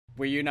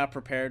Were you not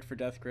prepared for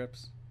Death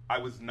Grips? I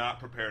was not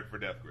prepared for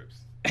Death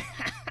Grips.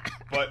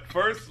 But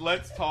first,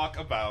 let's talk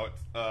about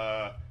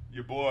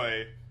your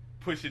boy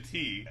Pusha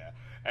T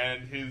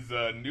and his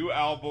new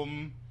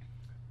album,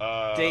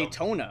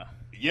 Daytona.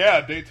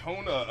 Yeah,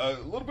 Daytona. A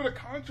little bit of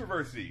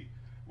controversy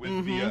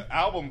with the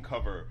album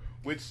cover,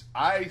 which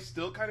I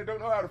still kind of don't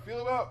know how to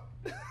feel about.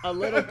 A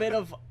little bit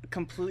of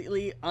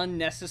completely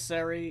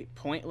unnecessary,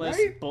 pointless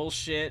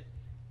bullshit.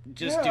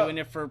 Just doing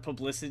it for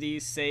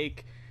publicity's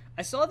sake.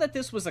 I saw that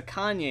this was a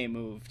Kanye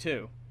move,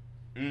 too.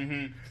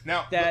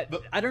 Now,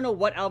 I don't know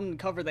what album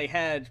cover they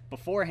had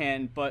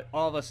beforehand, but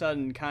all of a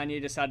sudden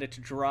Kanye decided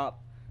to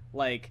drop,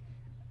 like,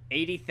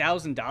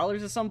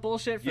 $80,000 or some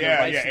bullshit for the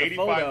rights to the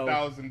photo.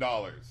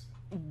 $85,000.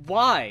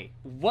 Why?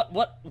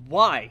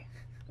 Why?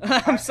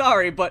 I'm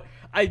sorry, but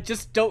I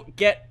just don't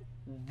get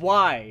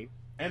why.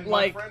 And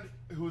my friend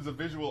who's a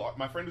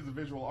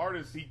visual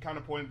artist, he kind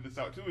of pointed this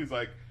out too. He's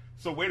like,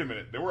 so wait a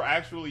minute, there were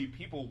actually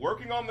people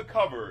working on the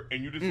cover,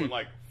 and you just went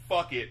like,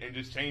 fuck it, and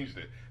just changed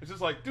it. It's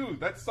just like, dude,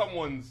 that's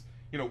someone's,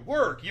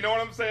 work. You know what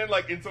I'm saying?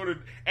 Like, and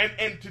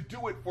to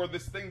do it for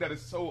this thing that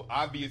is so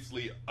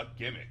obviously a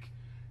gimmick,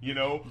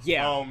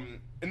 Yeah.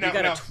 And you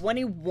got a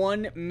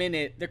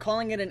 21-minute. They're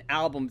calling it an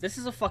album. This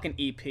is a fucking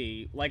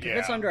EP. Like, if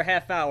it's under a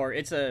half hour,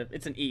 it's an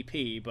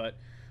EP. But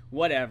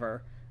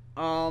whatever.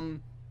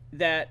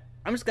 That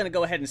I'm just gonna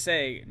go ahead and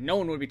say no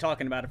one would be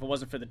talking about it if it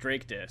wasn't for the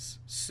Drake diss.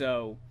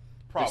 So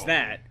there's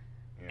that.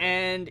 Yeah.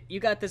 And you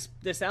got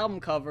this album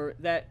cover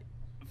that.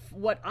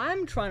 What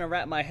I'm trying to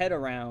wrap my head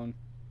around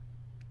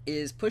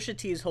is Pusha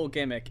T's whole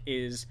gimmick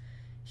is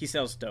he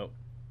sells dope.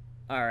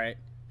 All right,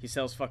 he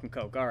sells fucking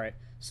coke. All right,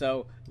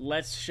 so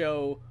let's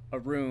show a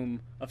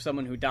room of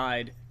someone who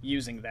died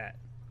using that.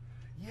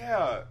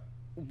 Yeah.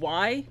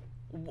 Why?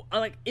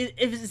 Like,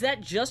 is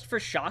that just for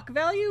shock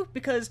value?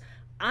 Because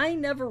I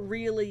never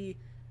really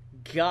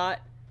got...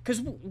 Because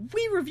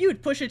we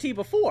reviewed Pusha T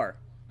before.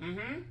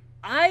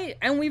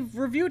 And we've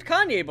reviewed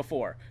Kanye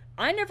before.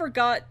 I never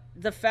got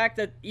the fact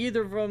that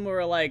either of them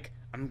were like,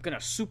 I'm gonna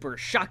super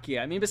shock you.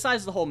 I mean,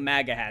 besides the whole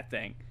MAGA hat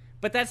thing.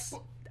 But that's...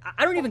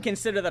 I don't even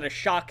consider that a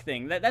shock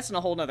thing. That's in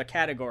a whole nother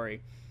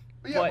category.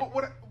 Yeah,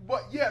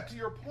 but to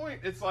your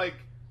point, it's like...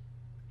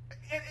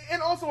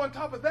 And also on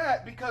top of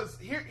that, because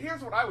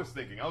here's what I was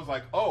thinking. I was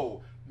like,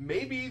 oh,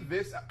 maybe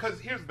this... Because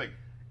here's the thing.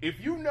 If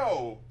you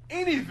know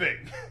anything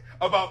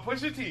about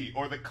Pusha T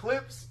or the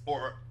clips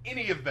or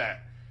any of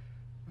that,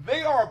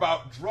 they are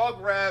about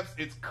drug raps.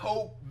 It's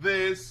coke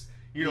this,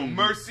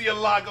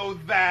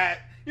 Murcielago that.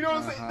 You know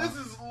what I'm saying? This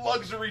is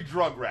luxury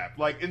drug rap.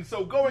 Like, and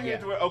so going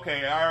into it,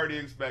 okay, I already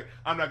expect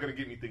I'm not going to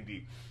get anything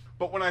deep.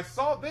 But when I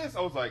saw this,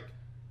 I was like,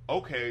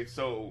 okay,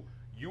 so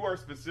you are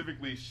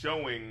specifically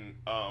showing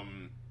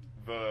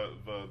the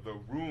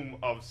room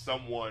of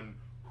someone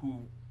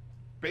who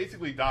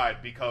basically died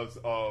because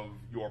of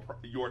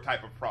your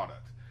type of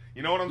product.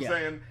 You know what I'm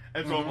saying?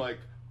 And so I'm like,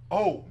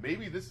 oh,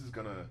 maybe this is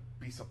gonna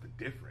be something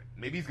different.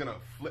 Maybe he's gonna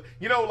flip.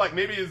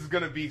 Maybe it's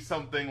gonna be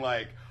something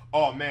like,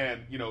 oh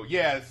man,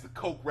 it's the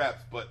coke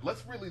raps, but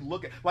let's really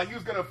look at, like, he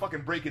was gonna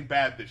fucking Breaking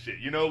Bad this shit,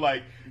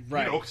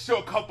 show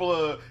a couple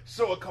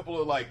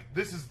of like,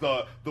 this is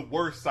the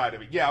worst side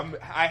of it. Yeah,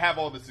 I have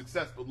all the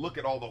success, but look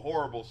at all the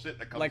horrible shit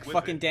that comes with it. Like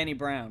fucking Danny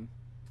Brown.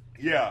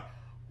 Yeah.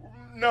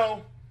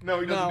 No,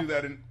 he doesn't do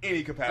that in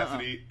any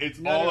capacity. It's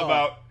all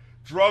about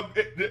drug.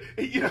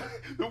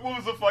 What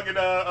was the fucking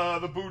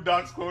the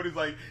Boondocks quote? Is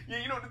like,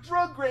 the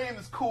drug game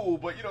is cool,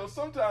 but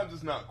sometimes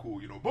it's not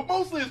cool. But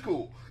mostly it's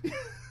cool.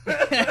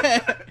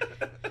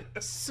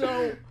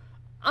 So,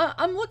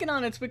 I'm looking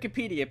on its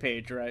Wikipedia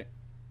page, right?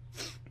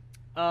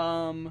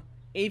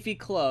 AV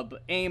Club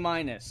A-,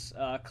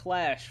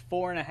 Clash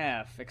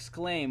 4.5,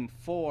 Exclaim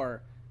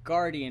 4,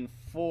 Guardian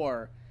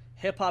 4,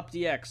 Hip Hop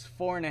DX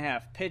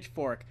 4.5,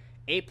 Pitchfork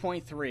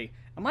 8.3.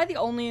 Am I the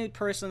only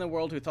person in the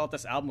world who thought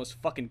this album was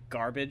fucking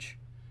garbage?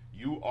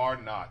 You are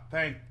not.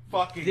 Thank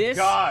fucking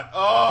God.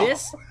 Oh.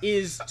 This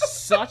is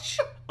such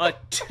a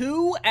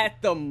 2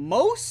 at the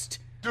most.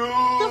 Dude.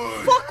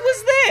 The fuck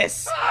was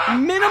this?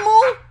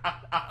 Minimal?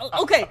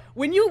 Okay,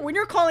 when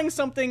you're calling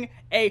something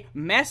a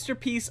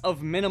masterpiece of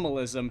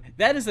minimalism,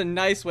 that is a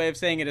nice way of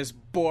saying it is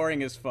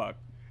boring as fuck.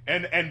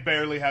 And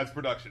barely has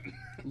production.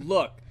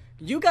 Look,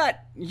 you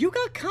got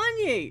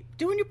Kanye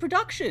doing your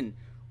production.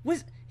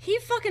 He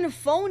fucking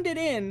phoned it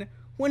in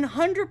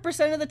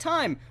 100% of the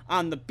time.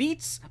 On the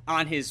beats,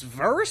 on his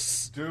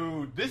verse.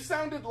 Dude, this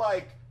sounded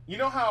like... You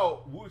know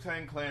how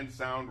Wu-Tang Clan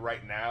sound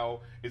right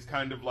now is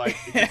kind of like...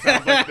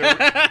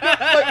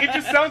 It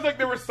just sounds like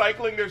they're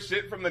recycling their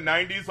shit from the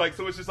 90s. Like,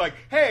 so it's just like,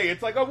 hey,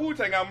 it's like a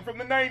Wu-Tang album from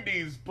the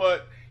 90s,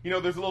 but...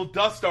 there's a little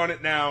dust on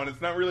it now, and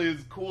it's not really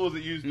as cool as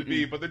it used to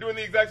be, but they're doing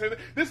the exact same thing.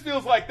 This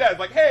feels like that. It's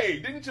like, hey,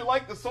 didn't you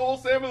like the soul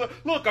sample?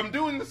 Look, I'm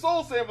doing the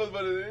soul samples,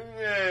 but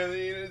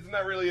it's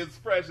not really as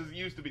fresh as it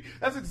used to be.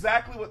 That's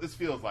exactly what this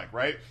feels like,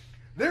 right?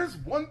 There's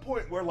one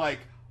point where, like,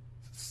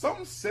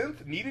 some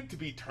synth needed to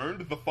be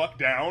turned the fuck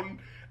down,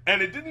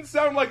 and it didn't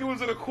sound like it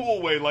was in a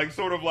cool way, like,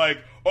 sort of like,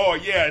 oh,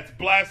 yeah, it's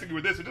blasting you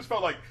with this. It just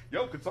felt like,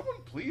 yo, could someone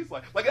please?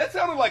 Like that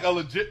sounded like a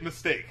legit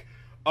mistake.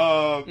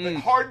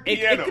 hard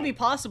piano. It could be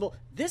possible.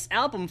 This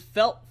album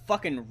felt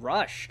fucking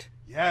rushed.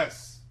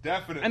 Yes,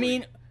 definitely. I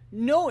mean,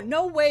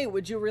 no way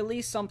would you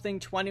release something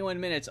 21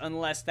 minutes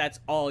unless that's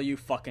all you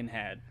fucking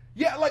had.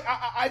 Yeah, like,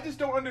 I just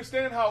don't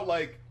understand how,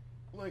 like,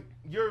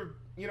 you're,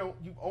 you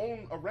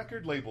own a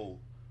record label.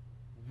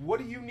 What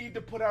do you need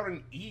to put out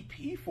an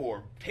EP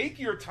for? Take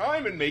your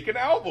time and make an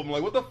album.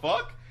 Like, what the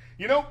fuck?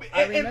 And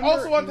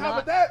also on top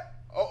of that,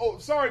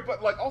 sorry,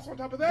 but, like, also on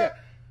top of that,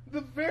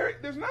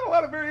 there's not a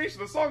lot of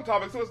variation of the song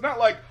topic, so it's not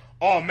like,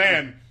 oh,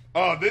 man,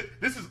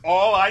 this is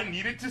all I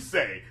needed to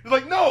say. It's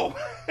like, no!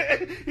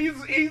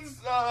 he's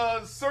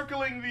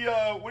circling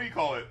the, what do you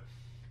call it?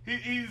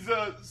 He's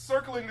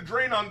circling the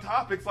drain on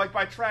topics, like,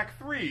 by track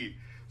 3.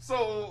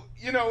 So,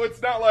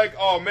 it's not like,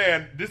 oh,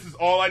 man, this is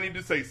all I need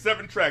to say.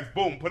 7 tracks,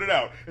 boom, put it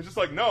out. It's just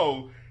like,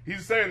 no,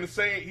 he's saying the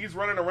same, he's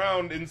running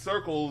around in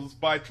circles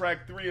by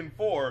track 3 and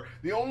 4.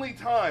 The only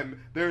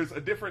time there's a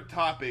different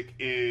topic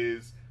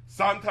is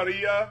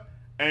Santeria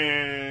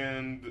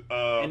and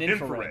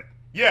infrared.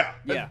 Yeah,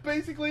 that's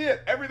basically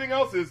it. Everything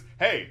else is,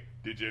 hey,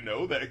 did you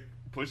know that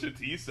Pusha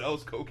T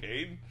sells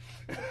cocaine?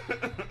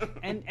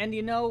 and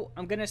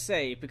I'm gonna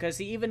say, because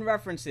he even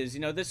references,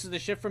 this is the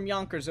shit from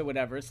Yonkers or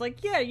whatever. It's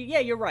like, yeah,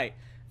 you're right.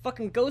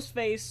 Fucking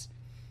Ghostface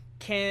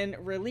can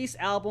release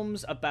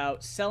albums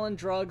about selling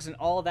drugs and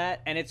all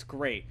that, and it's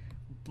great.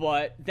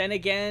 But then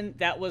again,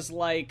 that was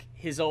like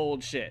his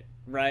old shit,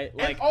 right?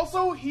 Like, and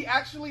also, he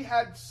actually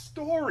had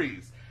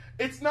stories.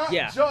 It's not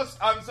just,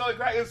 I'm selling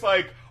crack. It's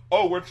like,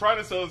 oh, we're trying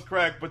to sell this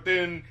crack, but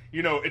then,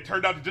 it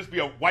turned out to just be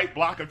a white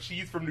block of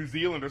cheese from New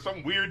Zealand or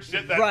some weird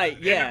shit that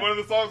ended one of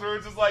the songs where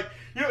it's just like,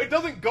 it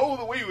doesn't go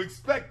the way you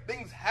expect.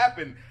 Things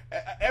happen.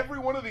 Every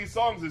one of these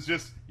songs is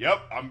just,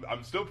 yep,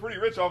 I'm still pretty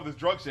rich off of this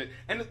drug shit.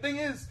 And the thing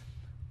is,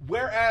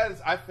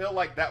 whereas I feel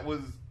like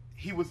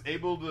he was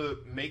able to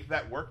make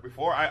that work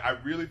before, I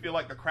really feel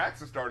like the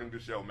cracks are starting to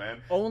show,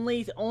 man.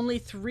 Only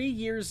 3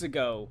 years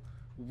ago,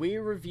 we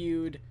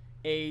reviewed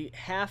a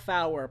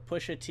half-hour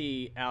Pusha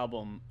T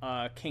album,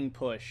 King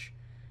Push,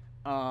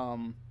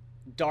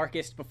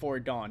 Darkest Before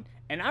Dawn,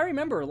 and I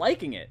remember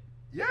liking it.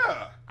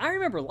 Yeah, I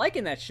remember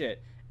liking that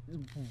shit.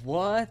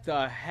 What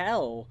the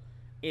hell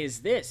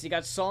is this? You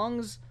got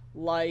songs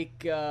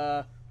like,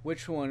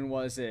 which one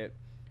was it?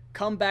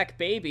 Comeback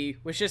Baby,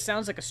 which just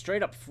sounds like a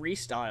straight-up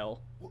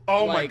freestyle.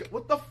 Oh my god,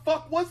 what the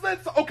fuck was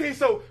that? Okay,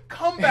 so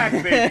Comeback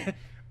Baby.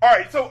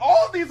 Alright, so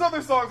all of these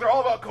other songs are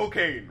all about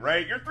cocaine,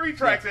 right? You're 3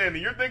 tracks in, and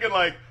you're thinking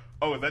like,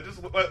 oh, is that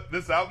just what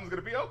this album's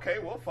gonna be? Okay,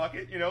 well, fuck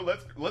it.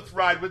 Let's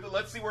ride with it.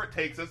 Let's see where it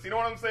takes us. You know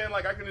what I'm saying?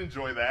 Like, I can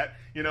enjoy that.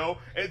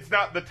 It's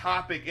not the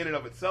topic in and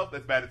of itself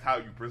that's bad. It's how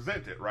you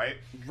present it, right?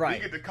 Right.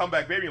 Then you get to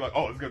Comeback Baby, you're like,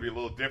 oh, it's gonna be a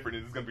little different.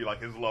 It's gonna be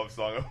like his love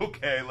song.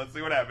 Okay, let's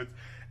see what happens.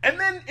 And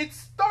then it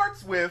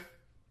starts with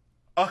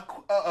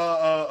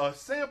a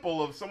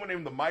sample of someone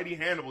named the Mighty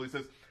Hannibal. He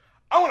says,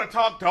 I want to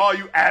talk to all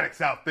you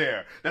addicts out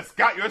there that's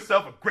got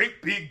yourself a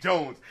great big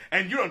Jones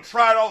and you done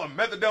tried all the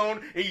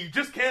methadone and you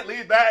just can't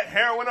leave that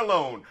heroin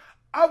alone.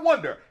 I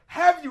wonder,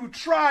 have you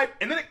tried?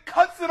 And then it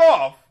cuts it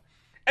off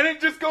and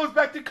it just goes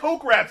back to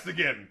coke raps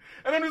again.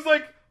 And I'm just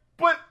like,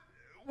 but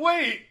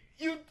wait,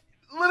 you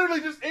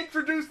literally just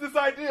introduced this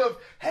idea of,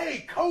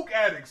 hey, coke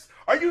addicts,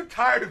 are you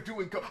tired of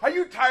doing coke? Are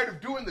you tired of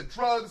doing the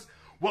drugs?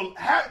 Well,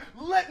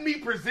 let me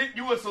present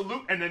you a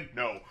salute. And then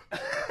no.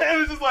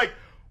 And it's just like,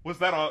 was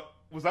that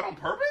on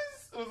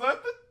purpose? Was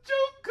that the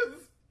joke?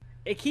 'Cause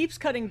it keeps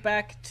cutting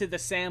back to the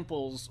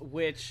samples,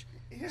 which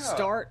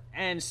start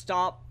and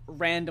stop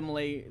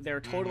randomly.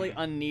 They're totally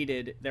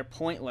unneeded. They're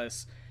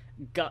pointless.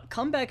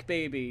 Comeback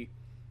Baby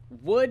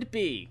would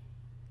be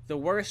the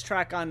worst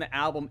track on the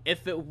album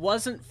if it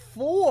wasn't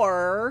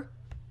for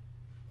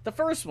the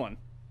first one.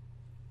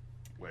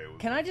 Wait,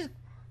 can I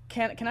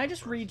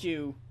just read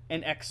you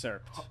an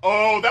excerpt?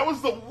 Oh, that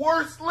was the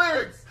worst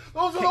lyrics.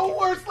 Those are the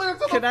worst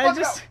lyrics. Can I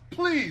just...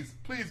 Please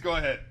go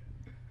ahead.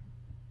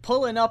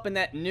 Pulling up in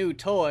that new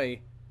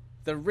toy,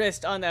 the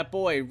wrist on that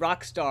boy,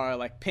 rock star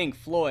like Pink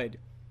Floyd.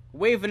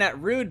 Waving at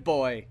rude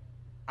boy,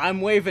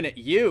 I'm waving at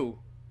you,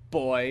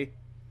 boy.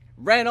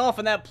 Ran off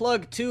in that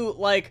plug too,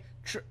 like,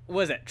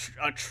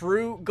 a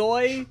True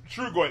Goy?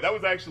 True Goy. That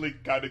was actually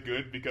kind of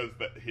good because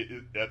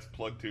that's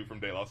plug 2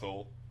 from De La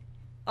Soul.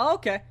 Oh,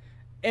 okay.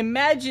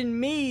 Imagine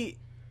me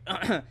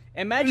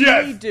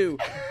do,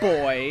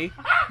 boy.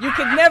 You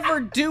could never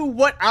do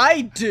what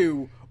I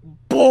do,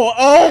 boy.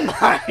 Oh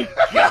my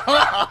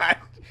god.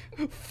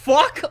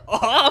 Fuck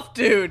off,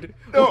 dude.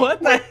 No,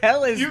 what the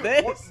hell is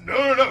this?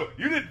 No.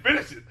 You didn't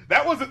finish it.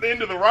 That wasn't the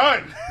end of the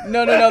rhyme.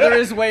 No. There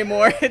is way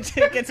more. It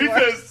gets he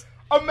worse. Says,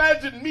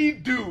 imagine me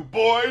do,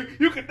 boy.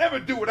 You could never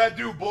do what I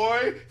do,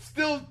 boy.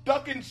 Still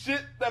ducking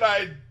shit that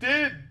I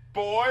did,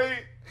 boy.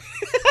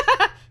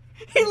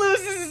 He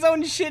loses his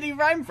own shitty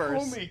rhyme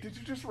verse. Homie, did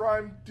you just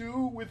rhyme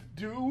do with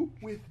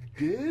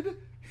did?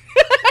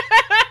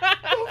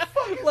 What the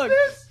fuck is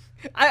this?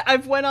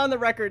 I've went on the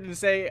record and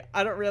say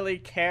I don't really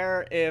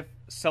care if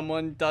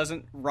someone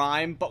doesn't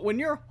rhyme, but when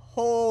your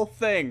whole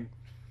thing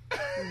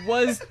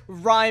was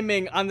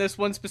rhyming on this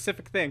one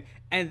specific thing,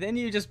 and then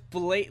you just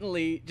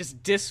blatantly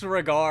just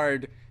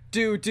disregard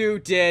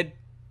did.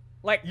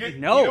 Like, You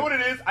no. know what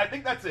it is? I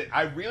think that's it.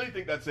 I really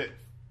think that's it.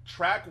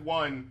 Track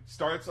 1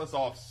 starts us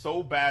off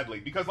so badly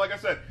because, like I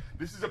said,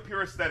 this is a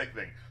pure aesthetic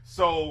thing.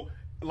 So,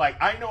 like,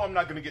 I know I'm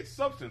not going to get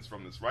substance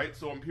from this, right?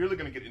 So I'm purely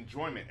going to get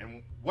enjoyment.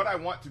 And what I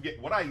want to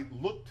get, what I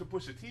look to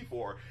Pusha T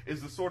for,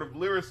 is the sort of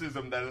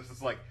lyricism that is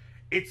just like,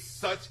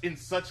 it's in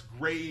such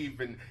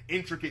grave and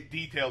intricate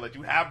detail that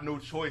you have no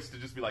choice to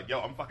just be like, yo,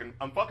 I'm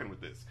fucking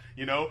with this,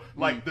 you know?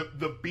 Like,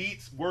 the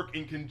beats work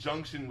in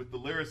conjunction with the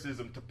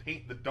lyricism to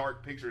paint the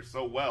dark picture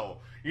so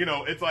well. You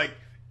know, it's like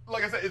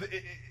I said,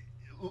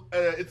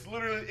 it's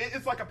literally,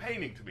 it's like a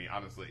painting to me,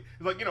 honestly.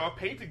 It's like, you know, a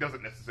painting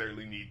doesn't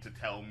necessarily need to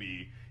tell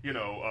me, you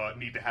know,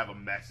 need to have a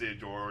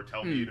message or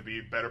tell me to be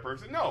a better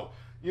person. No.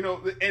 You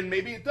know, and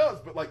maybe it does,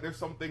 but like there's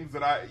some things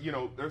that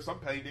there's some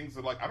paintings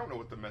that like I don't know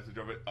what the message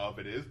of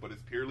it is, but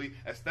it's purely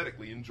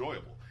aesthetically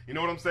enjoyable. You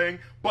know what I'm saying?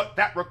 But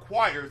that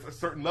requires a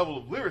certain level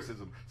of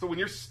lyricism. So when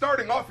you're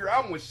starting off your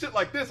album with shit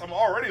like this, I'm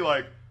already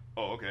like,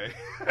 oh, okay.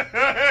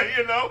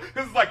 You know?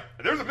 Because it's like,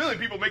 there's a million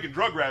people making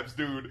drug raps,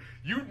 dude.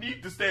 You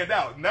need to stand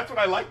out. And that's what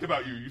I liked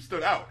about you. You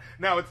stood out.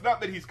 Now, it's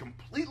not that he's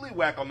completely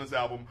whack on this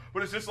album,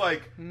 but it's just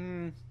like,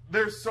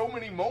 there's so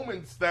many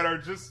moments that are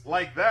just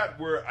like that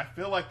where I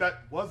feel like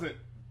that wasn't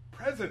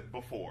present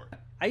before.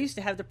 I used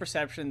to have the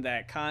perception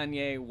that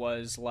Kanye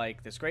was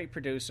like this great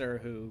producer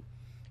who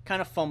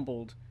kind of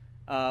fumbled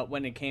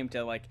when it came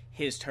to like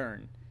his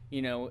turn,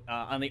 you know,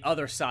 on the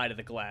other side of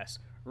the glass,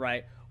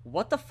 right?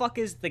 What the fuck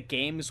is the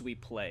games we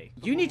play?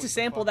 You need to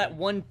sample that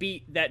one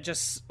beat that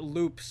just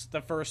loops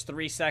the first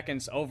 3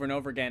 seconds over and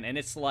over again, and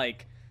it's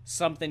like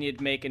something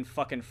you'd make in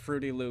fucking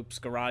Fruity Loops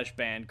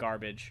GarageBand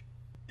garbage.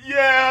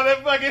 Yeah,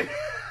 that fucking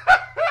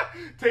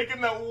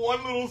taking that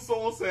one little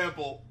soul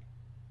sample.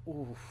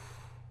 Oof.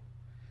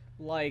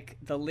 Like,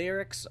 the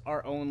lyrics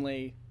are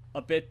only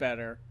a bit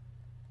better,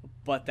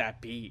 but that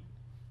beat,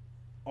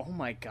 oh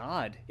my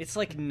god, it's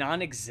like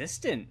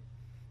non-existent.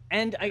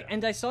 And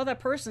I saw that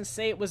person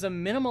say it was a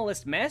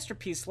minimalist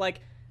masterpiece. Like,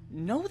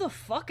 no the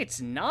fuck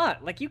it's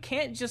not. Like, you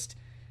can't just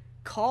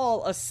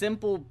call a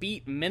simple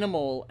beat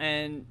minimal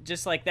and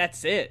just like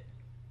that's it.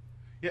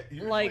 Yeah,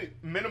 usually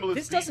like,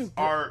 minimalist beats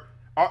are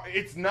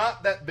it's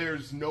not that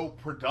there's no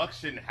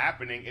production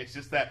happening, it's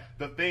just that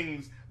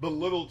the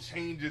little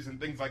changes and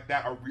things like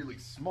that are really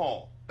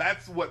small.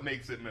 That's what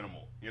makes it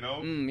minimal, you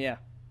know? Yeah.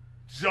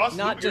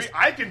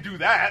 I can do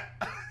that.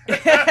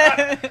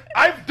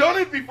 I've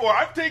done it before.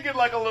 I've taken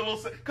like a little,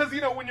 because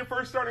you know when you're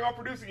first starting off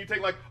producing, you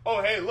take like,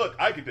 oh hey, look,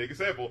 I can take a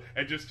sample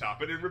and just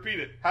chop it and repeat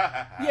it. Ha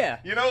ha ha. Yeah.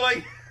 You know,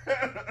 like.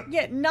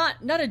 Yeah,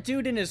 not a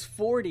dude in his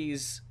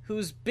 40s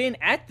who's been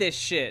at this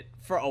shit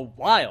for a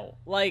while.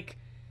 Like,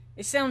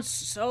 it sounds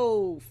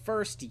so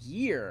first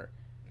year.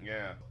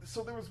 Yeah.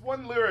 So there was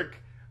one lyric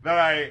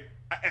that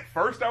at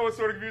first I was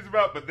sort of confused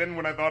about, but then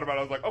when I thought about it,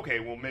 I was like, okay,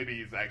 well maybe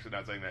he's actually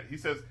not saying that. He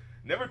says,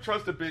 never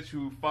trust a bitch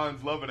who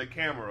finds love in a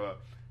camera.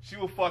 She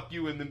will fuck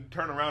you and then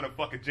turn around and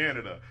fuck a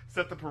janitor.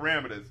 Set the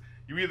parameters.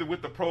 You either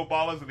with the pro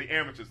ballers or the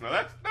amateurs.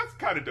 Now that's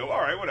kind of dope.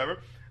 All right, whatever.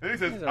 And he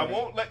says, I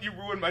won't let you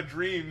ruin my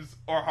dreams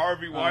or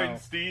Harvey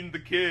Weinstein the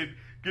kid.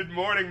 Good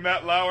morning,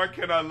 Matt Lauer.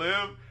 Can I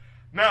live?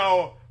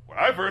 Now, when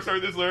I first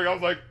heard this lyric, I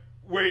was like,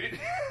 wait.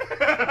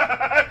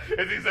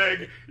 Is he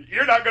saying,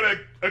 you're not going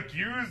to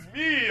accuse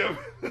me of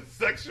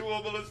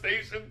sexual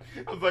molestation?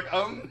 I was like,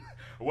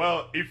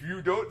 well, if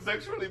you don't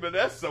sexually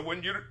molest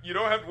someone, you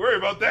don't have to worry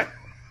about that.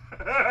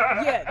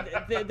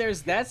 Yeah,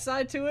 there's that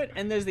side to it,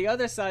 and there's the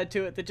other side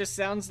to it that just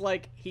sounds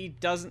like he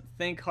doesn't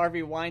think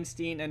Harvey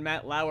Weinstein and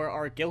Matt Lauer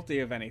are guilty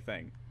of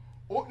anything.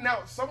 Well, now,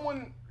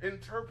 someone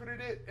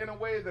interpreted it in a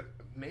way that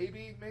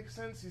maybe makes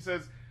sense.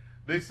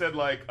 They said,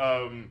 like,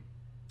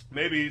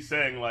 maybe he's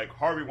saying, like,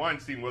 Harvey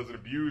Weinstein was an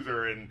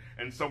abuser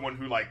and someone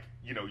who, like,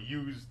 you know,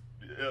 used,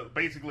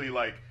 basically,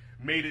 like,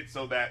 made it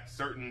so that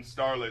certain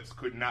starlets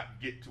could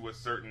not get to a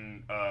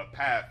certain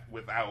path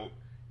without,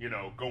 you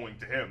know, going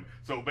to him.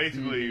 So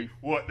basically,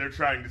 what they're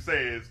trying to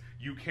say is,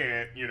 you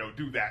can't, you know,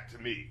 do that to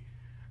me.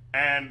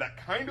 And that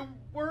kind of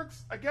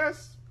works, I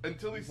guess,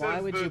 until he says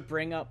Why would you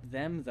bring up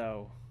them,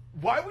 though?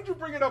 Why would you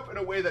bring it up in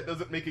a way that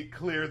doesn't make it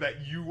clear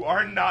that you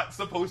are not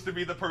supposed to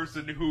be the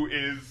person who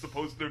is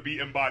supposed to be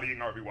embodying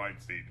Harvey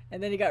Weinstein?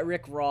 And then you got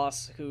Rick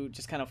Ross, who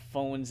just kind of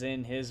phones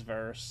in his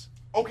verse.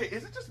 Okay,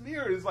 is it just me,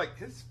 or is, like,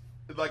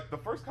 the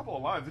first couple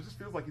of lines, it just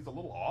feels like he's a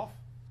little off?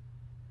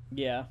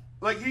 Yeah.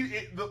 Like,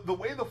 the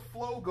way the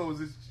flow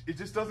goes, it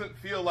just doesn't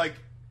feel like,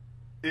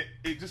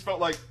 it just felt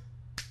like,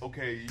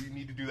 okay, you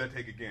need to do that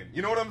take again.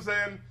 You know what I'm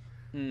saying?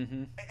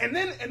 Mm-hmm. And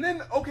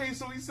then, okay,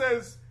 so he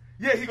says,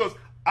 yeah, he goes,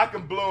 I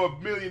can blow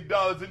 $1 million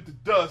into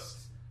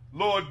dust.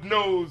 Lord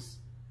knows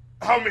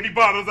how many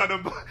bottles I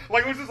done.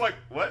 Like, it was just like,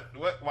 what?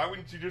 Why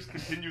wouldn't you just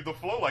continue the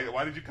flow like that?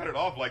 Why did you cut it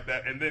off like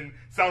that? And then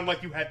sound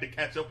like you had to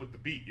catch up with the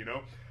beat, you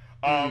know?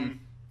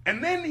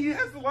 And then he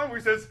has the line where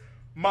he says,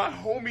 my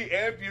homie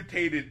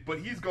amputated, but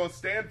he's gonna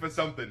stand for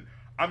something.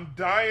 I'm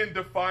dying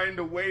to find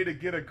a way to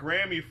get a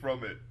Grammy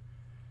from it.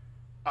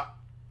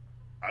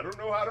 I don't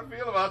know how to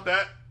feel about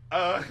that.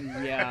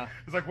 Yeah.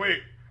 It's like,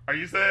 wait, are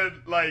you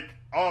saying, like,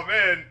 oh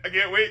man, I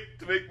can't wait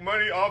to make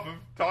money off of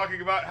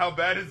talking about how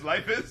bad his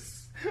life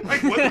is.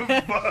 Like, what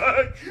the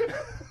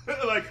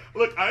fuck? Like,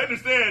 look, I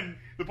understand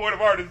the point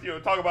of art is,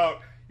 talk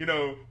about,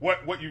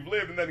 what you've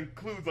lived, and that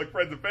includes, like,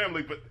 friends and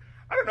family, but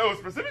I don't know,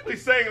 specifically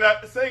saying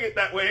it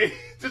that way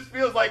just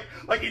feels like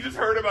he just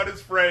heard about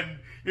his friend,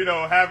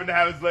 having to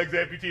have his legs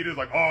amputated. It's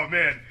like, oh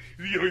man,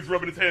 he's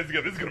rubbing his hands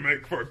together. This is gonna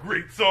make for a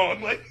great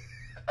song. Like,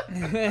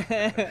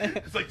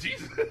 it's like,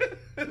 Jesus.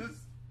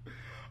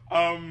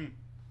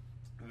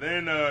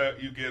 Then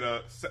you get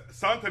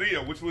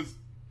Santeria, which was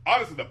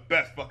honestly the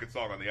best fucking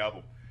song on the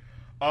album.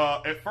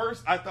 At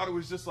first, I thought it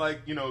was just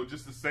like,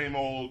 just the same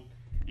old,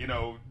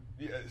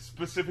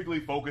 specifically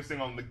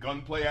focusing on the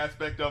gunplay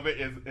aspect of it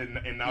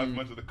and not as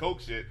much of the coke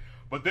shit.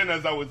 But then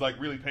as I was like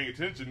really paying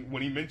attention,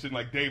 when he mentioned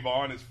like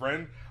Davon, his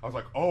friend, I was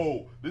like,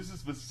 oh, this is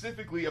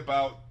specifically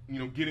about,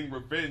 getting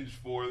revenge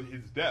for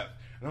his death.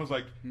 And I was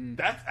like,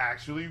 that's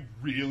actually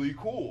really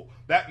cool.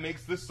 That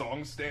makes this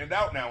song stand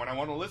out now. And I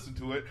want to listen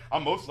to it. I'll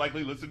most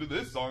likely listen to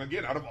this song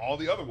again out of all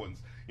the other ones.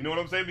 You know what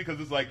I'm saying? Because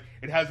it's like,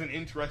 it has an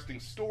interesting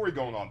story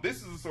going on. This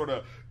is the sort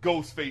of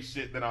Ghostface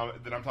shit that I'm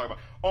talking about.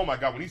 Oh my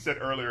God, when he said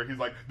earlier, he's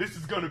like, this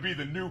is going to be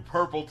the new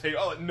Purple Tape.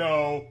 Oh,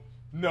 no.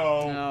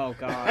 Oh,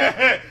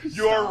 God.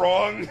 You're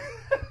wrong.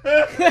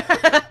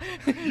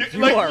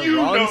 You are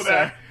wrong, know sir.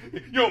 that.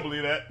 You don't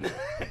believe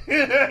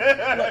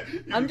that.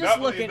 I'm just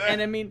looking,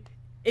 and I mean,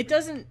 it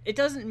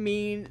doesn't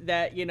mean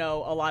that, a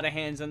lot of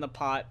hands in the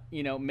pot,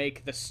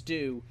 make the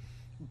stew,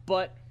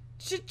 but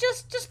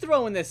just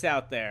throwing this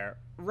out there,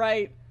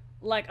 right?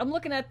 Like, I'm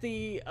looking at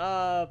the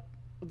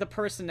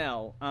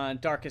personnel on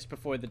Darkest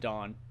Before the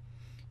Dawn.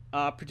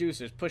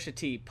 Producers, Pusha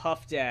T,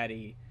 Puff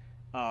Daddy,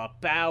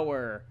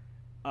 Bauer,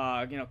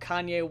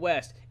 Kanye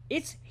West.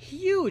 It's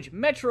huge.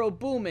 Metro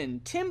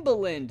Boomin,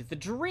 Timbaland, The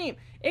Dream.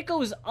 It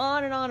goes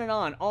on and on and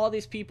on. All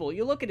these people.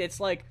 You look at it, it's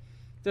like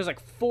there's like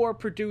 4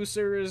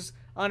 producers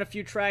on a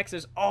few tracks.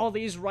 There's all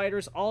these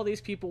writers, all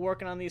these people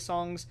working on these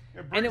songs,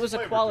 and it was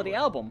a quality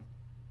album.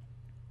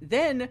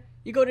 Then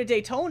you go to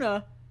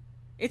Daytona,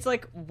 it's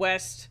like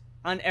West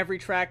on every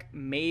track,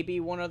 maybe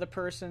one other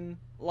person.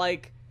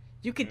 Like,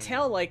 you could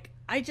tell, like,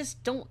 I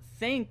just don't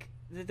think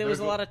that there was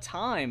a lot of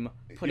time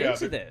put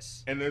into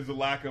this. And there's a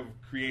lack of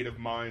creative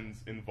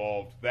minds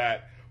involved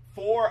that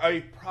for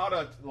a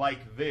product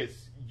like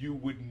this, you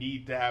would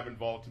need to have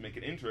involved to make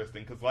it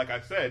interesting. Because like I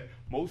said,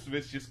 most of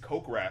it's just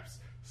coke raps.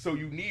 So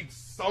you need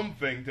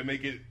something to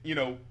make it,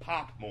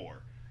 pop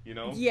more,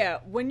 Yeah,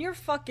 when you're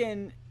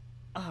fucking,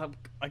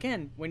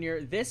 again, when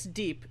you're this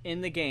deep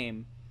in the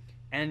game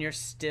and you're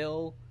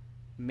still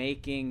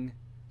making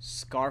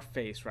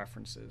Scarface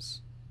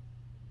references.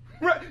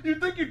 Right,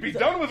 you'd think you'd be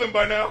done with him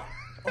by now.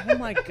 Oh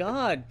my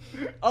God!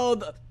 Oh,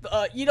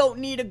 you don't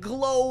need a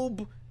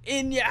globe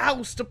in your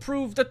house to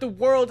prove that the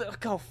world.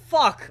 Oh,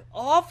 fuck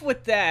off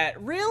with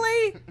that!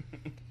 Really?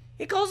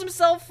 He calls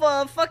himself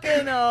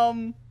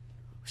fucking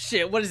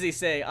shit. What does he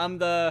say? I'm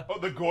the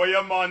the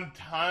Goya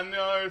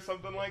Montana or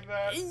something like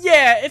that.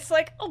 Yeah, it's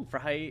like, oh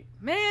right,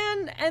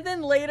 man. And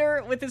then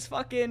later with his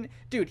fucking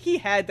dude, he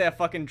had that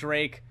fucking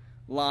Drake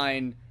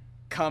line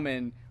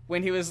coming.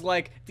 When he was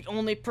like, the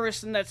only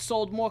person that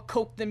sold more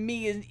coke than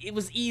me, it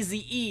was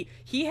Eazy-E.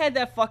 He had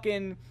that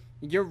fucking,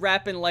 you're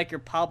rapping like your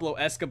Pablo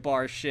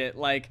Escobar shit.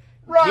 Like,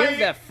 right. Give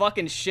that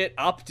fucking shit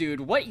up,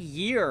 dude. What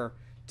year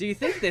do you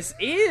think this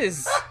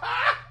is?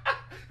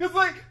 Because,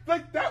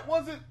 like, that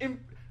wasn't,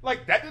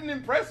 that didn't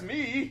impress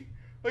me.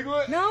 Like,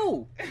 what?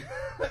 No.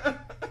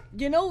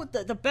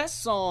 The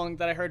best song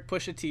that I heard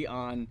Pusha T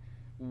on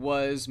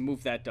was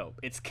Move That Dope.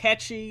 It's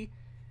catchy.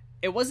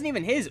 It wasn't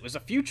even his. It was a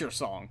Future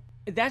song.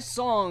 That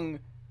song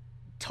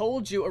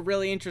told you a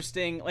really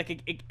interesting, like,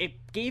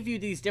 it gave you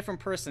these different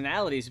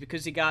personalities,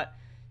 because you got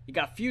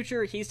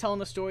Future, he's telling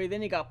the story,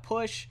 then you got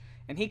Push,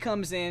 and he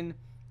comes in,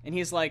 and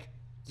he's like,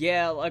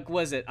 yeah, like,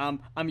 was it,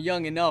 I'm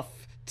young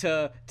enough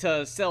to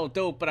sell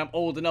dope, but I'm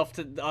old enough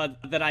to,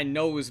 that I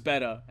knows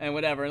better, and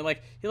whatever, and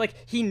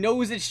he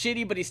knows it's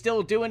shitty, but he's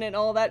still doing it, and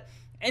all that,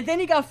 and then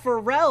you got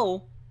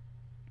Pharrell,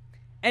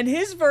 and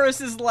his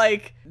verse is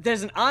like,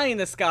 there's an eye in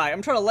the sky,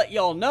 I'm trying to let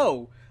y'all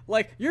know.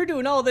 Like, you're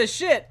doing all this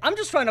shit. I'm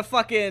just trying to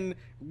fucking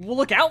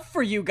look out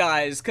for you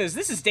guys, because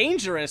this is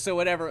dangerous, or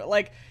whatever.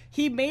 Like,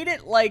 he made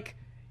it like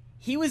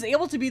he was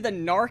able to be the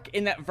narc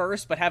in that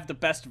verse, but have the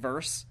best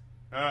verse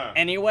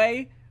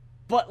anyway.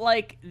 But,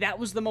 like, that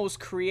was the most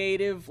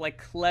creative, like,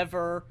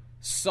 clever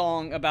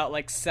song about,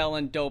 like,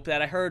 selling dope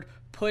that I heard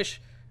Push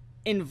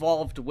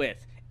involved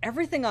with.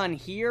 Everything on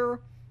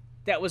here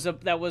that was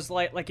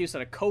like you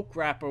said, a coke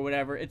rap or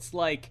whatever, it's,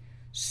 like,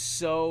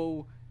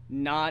 so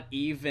not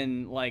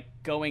even, like,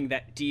 going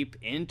that deep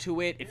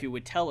into it. If you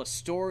would tell a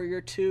story or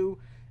two,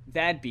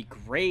 that'd be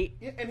great.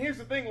 Yeah, and here's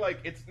the thing, like,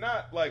 it's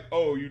not like,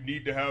 oh, you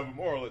need to have a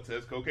moral that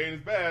says cocaine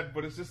is bad,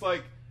 but it's just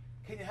like,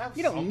 can you have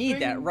You don't something?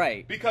 need that,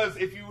 right. Because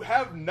if you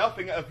have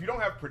nothing, if you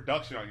don't have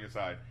production on your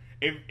side,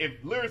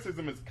 if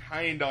lyricism is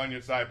kind of on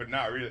your side, but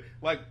not really,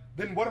 like,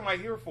 then what am I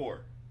here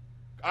for?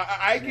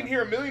 I can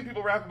hear a million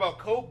people rap about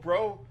coke,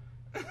 bro.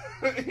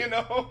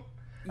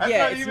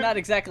 Yeah, it's not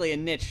exactly a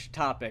niche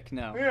topic,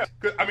 no. Yeah,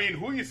 I mean,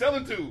 who are you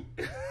selling to?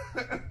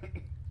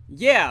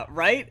 Yeah,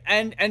 right?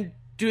 And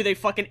do they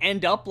fucking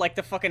end up like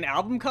the fucking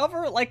album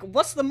cover? Like,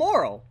 what's the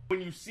moral?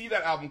 When you see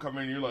that album cover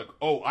and you're like,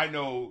 oh, I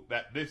know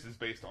that this is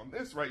based on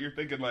this, right? You're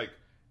thinking like,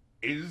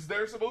 is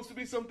there supposed to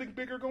be something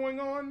bigger going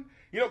on?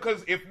 You know,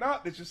 because if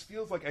not, it just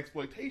feels like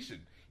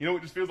exploitation. You know,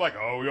 it just feels like,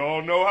 oh, we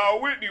all know how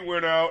Whitney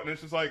went out. And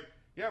it's just like,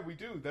 yeah, we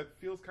do. That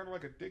feels kind of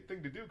like a dick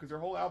thing to do because their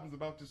whole album's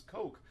about just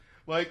coke.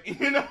 Like,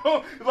 you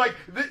know, like,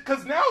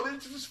 because now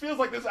it just feels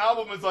like this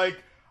album is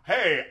like,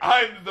 hey,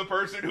 I'm the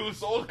person who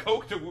sold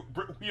coke to,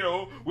 you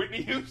know,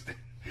 Whitney Houston.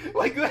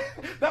 Like,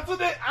 that's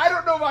what I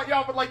don't know about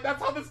y'all, but like,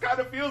 that's how this kind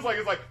of feels like.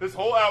 It's like, this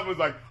whole album is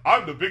like,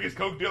 I'm the biggest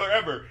coke dealer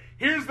ever.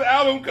 Here's the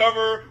album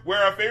cover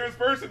where a famous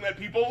person that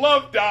people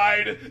love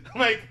died.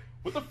 Like,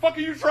 what the fuck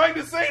are you trying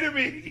to say to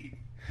me?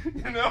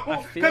 You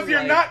know? Because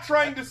you're not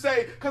trying to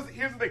say, because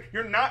here's the thing,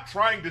 you're not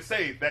trying to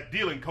say that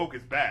dealing coke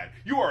is bad.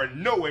 You are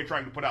in no way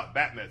trying to put out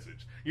that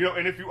message. You know,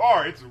 and if you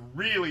are, it's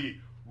really,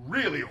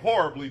 really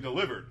horribly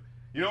delivered.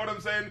 You know what I'm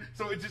saying?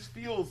 So it just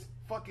feels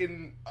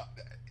fucking,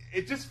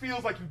 it just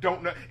feels like you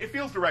don't know. It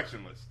feels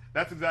directionless.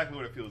 That's exactly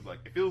what it feels like.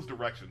 It feels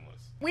directionless.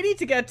 We need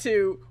to get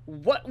to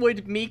what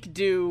would Meek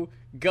do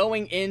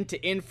going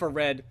into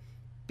Infrared,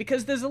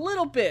 because there's a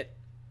little bit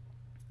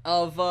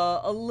of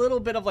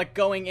like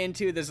going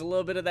into, there's a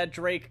little bit of that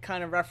Drake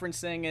kind of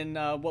referencing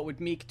and what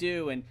would Meek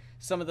do, and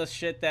some of the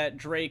shit that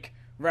Drake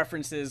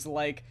references,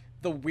 like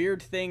the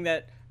weird thing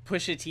that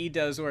Pusha T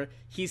does where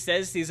he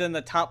says he's in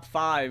the top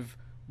 5,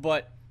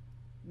 but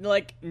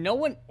like no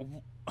one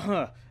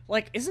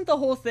like, isn't the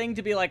whole thing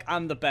to be like,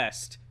 I'm the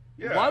best?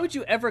 Yeah. Why would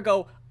you ever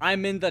go,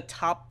 I'm in the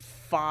top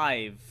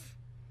 5?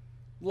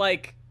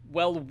 Like,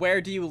 well,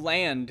 where do you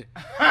land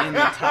in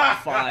the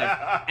top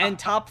 5? And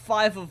top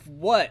 5 of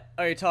what?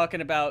 Are you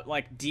talking about,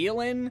 like,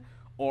 dealing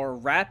or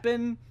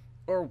rapping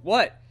or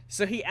what?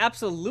 So he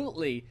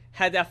absolutely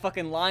had that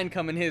fucking line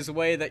coming his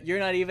way that you're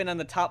not even in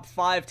the top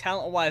 5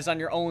 talent-wise on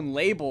your own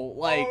label.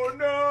 Like,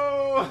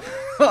 oh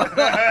no!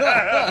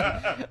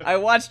 I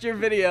watched your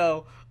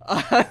video.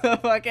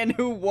 Fucking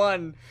who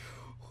won?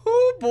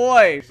 Oh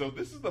boy! So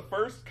this is the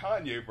first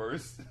Kanye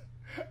verse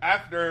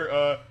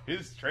after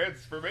his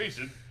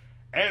transformation,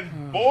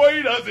 and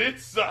boy does it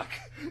suck.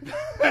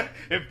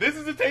 If this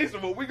is a taste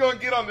of what we're gonna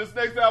get on this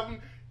next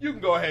album, you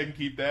can go ahead and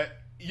keep that.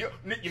 You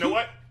know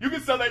what? You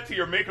can sell that to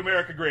your Make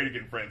America Great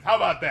Again friends. How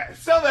about that?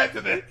 Sell that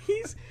to them.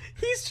 He's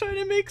trying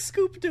to make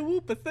Scoop de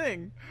Whoop a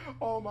thing.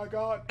 Oh my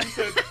god. He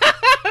said,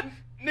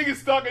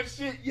 niggas talking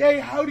shit. Yay,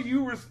 how do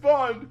you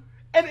respond?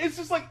 And it's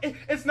just like,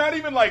 it's not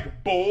even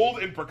like bold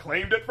and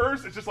proclaimed at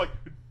first. It's just like,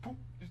 poop,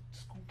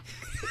 Scoop.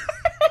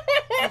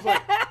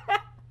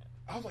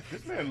 I was like,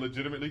 this man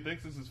legitimately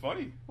thinks this is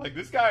funny. Like,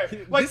 this guy,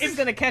 like, this is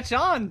gonna catch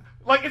on.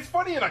 Like, it's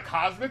funny in a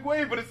cosmic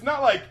way, but it's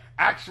not like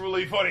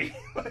actually funny.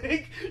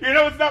 Like, you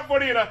know, it's not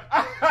funny in a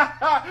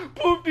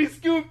poopty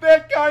scoop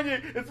that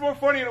Kanye. It's more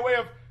funny in a way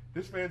of,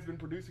 this man's been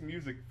producing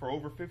music for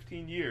over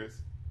 15 years,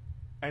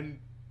 and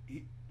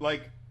he,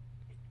 like,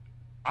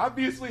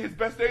 obviously his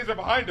best days are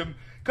behind him.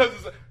 Because,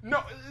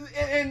 no,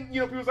 and, you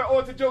know, people say, oh,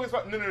 it's a joke. It's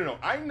fun. No.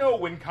 I know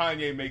when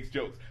Kanye makes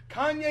jokes.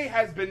 Kanye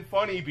has been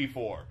funny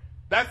before.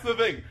 That's the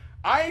thing.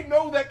 I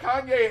know that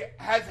Kanye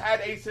has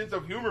had a sense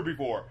of humor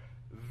before.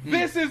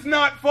 This is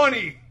not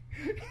funny.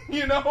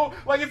 You know?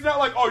 Like, it's not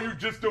like, oh, you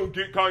just don't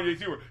get Kanye's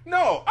humor.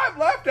 No, I've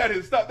laughed at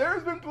his stuff. There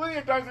has been plenty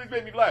of times where he's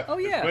made me laugh. Oh,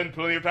 yeah. There's been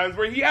plenty of times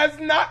where he has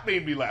not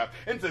made me laugh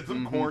and said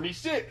some corny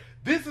shit.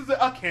 This is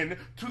akin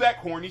to that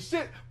corny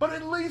shit. But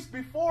at least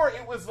before,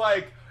 it was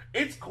like,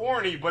 it's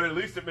corny, but at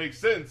least it makes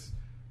sense.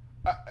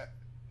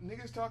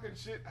 Niggas talking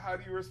shit, how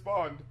do you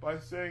respond? By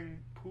saying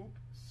poop,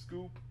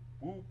 scoop,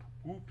 whoop,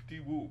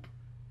 whoop-de-whoop.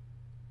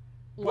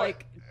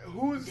 Like,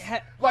 who's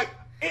like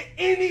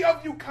any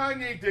of you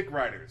Kanye dick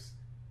riders?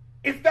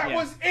 If that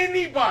was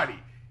anybody,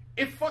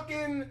 if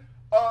fucking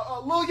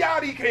Lil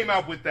Yachty came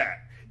out with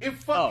that, if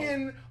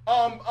fucking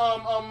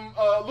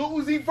Lil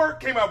Uzi Vert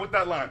came out with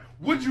that line,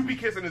 would you be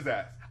kissing his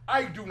ass?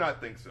 I do not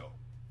think so.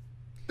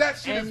 That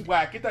shit is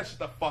whack. Get that shit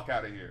the fuck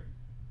out of here.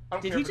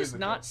 Did he just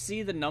not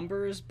see the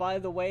numbers, by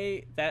the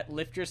way, that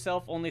Lift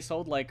Yourself only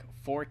sold like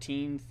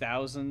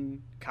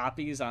 14,000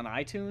 copies on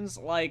iTunes?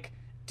 Like,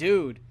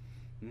 dude,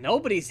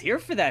 nobody's here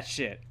for that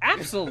shit.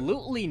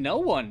 Absolutely no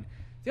one.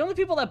 The only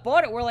people that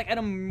bought it were like out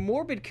of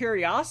morbid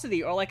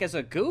curiosity or like as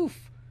a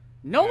goof.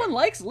 No one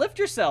likes Lift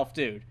Yourself,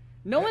 dude.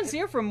 No one's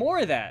here for more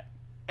of that.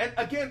 And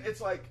again,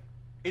 it's like,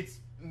 it's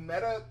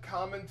meta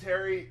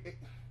commentary.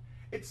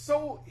 It's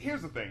so,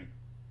 here's the thing.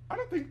 I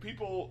don't think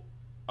people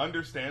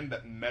understand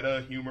that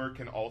meta humor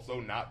can also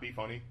not be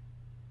funny.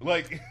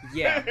 Like,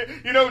 yeah,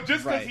 you know,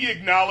 just because he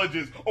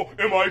acknowledges, oh,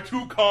 am I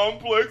too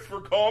complex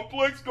for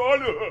complex? God,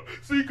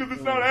 see, because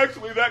it's not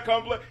actually that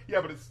complex.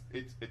 Yeah, but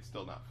it's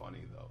still not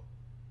funny though.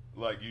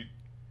 Like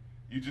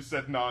you just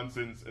said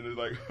nonsense, and it's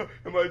like,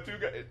 am I too?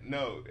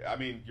 No, I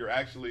mean, you're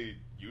actually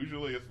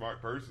usually a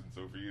smart person,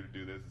 so for you to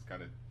do this is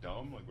kind of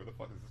dumb. Like, where the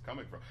fuck is this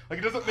coming from? Like,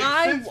 it doesn't make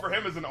sense for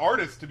him as an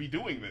artist to be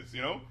doing this,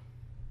 you know?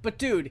 But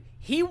dude,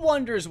 he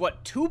wonders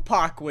what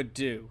Tupac would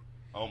do.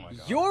 Oh my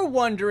god. You're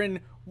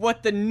wondering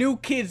what the New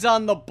Kids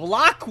on the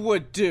Block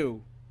would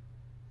do.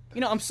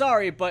 You know, I'm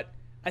sorry, but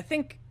I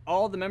think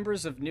all the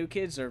members of New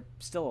Kids are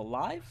still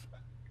alive.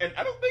 And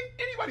I don't think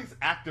anybody's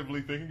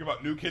actively thinking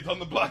about New Kids on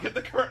the Block at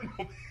the current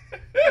moment.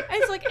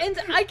 It's like, and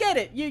I get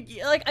it.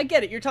 I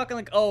get it. You're talking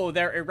like, oh,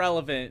 they're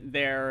irrelevant.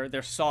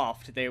 They're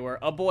soft. They were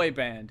a boy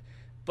band,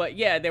 but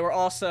yeah, they were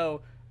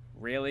also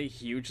really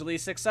hugely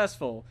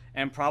successful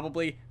and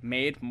probably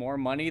made more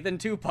money than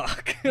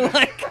Tupac.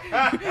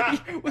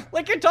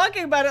 like you're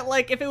talking about it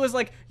like if it was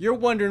like you're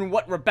wondering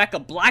what Rebecca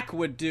Black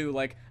would do.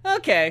 Like,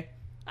 okay,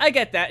 I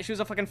get that. She was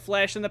a fucking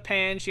flash in the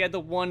pan. She had the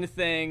one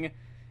thing,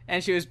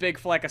 and she was big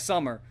for like a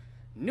summer.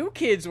 New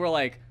Kids were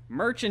like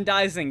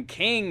merchandising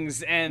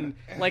kings, and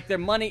like their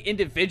money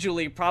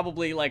individually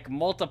probably like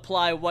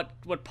multiply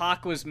what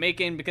Pac was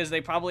making because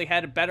they probably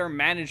had better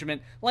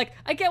management. Like,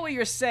 I get what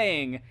you're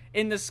saying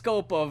in the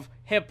scope of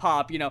hip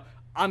hop. You know,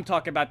 I'm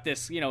talking about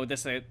this, you know,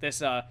 this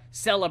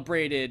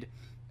celebrated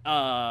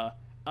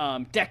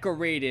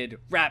decorated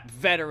rap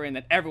veteran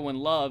that everyone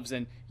loves,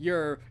 and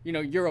you're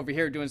over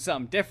here doing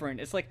something different.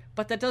 It's like,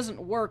 but that doesn't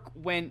work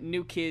when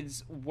New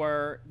Kids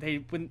when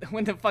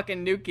the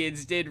fucking New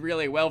Kids did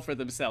really well for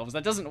themselves.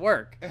 That doesn't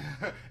work.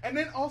 And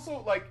then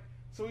also, like,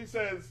 so he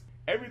says,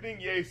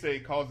 everything Ye say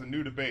caused a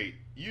new debate.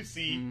 You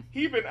see,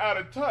 he been out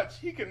of touch.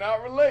 He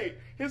cannot relate.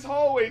 His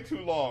hallway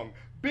too long.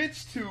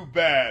 Bitch too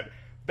bad.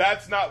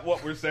 That's not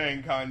what we're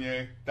saying,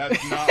 Kanye.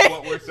 That's not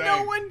what we're saying.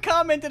 No one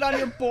commented on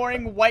your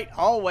boring white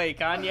hallway,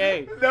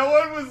 Kanye. No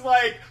one was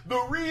like, the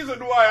reason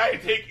why I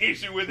take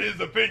issue with his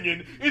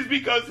opinion is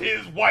because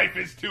his wife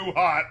is too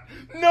hot.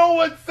 No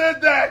one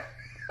said that.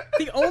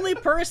 The only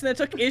person that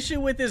took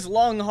issue with his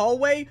long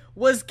hallway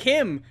was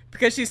Kim,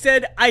 because she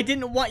said, I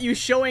didn't want you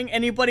showing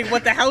anybody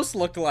what the house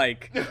looked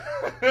like.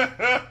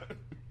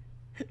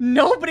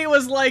 Nobody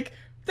was like,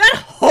 that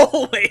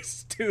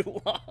hallway's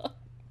too long.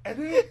 And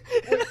then,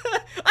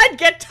 I'd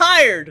get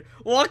tired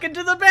walking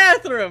to the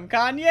bathroom,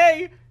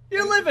 Kanye.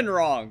 You're living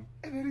wrong.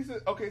 And then he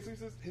said, okay, so he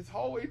says, his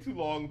hallway too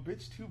long,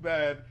 bitch too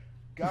bad,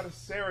 got a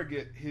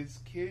surrogate, his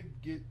kid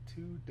get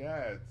 2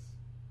 dads.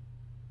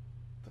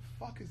 The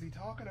fuck is he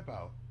talking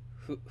about?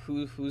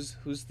 Who's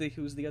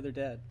the other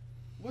dad?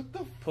 What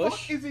the Push?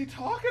 fuck is he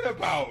talking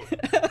about?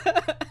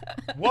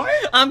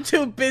 What? I'm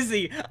too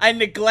busy. I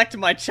neglect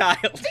my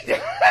child.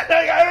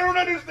 I don't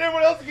understand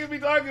what else he could be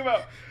talking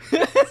about.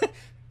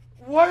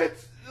 What?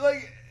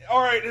 Like,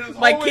 alright, his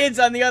My hallway... kid's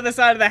on the other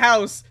side of the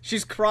house.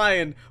 She's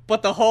crying,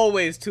 but the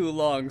hallway's too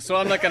long, so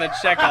I'm not gonna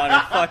check on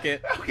it. Fuck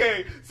it.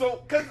 Okay,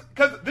 so,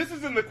 cause this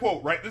is in the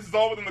quote, right? This is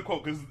all within the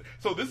quote,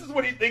 so this is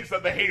what he thinks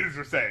that the haters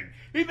are saying.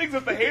 He thinks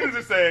that the haters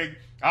are saying,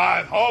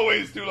 his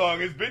hallway's too long,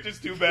 his bitch is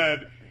too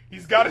bad,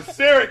 he's got a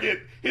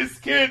surrogate, his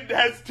kid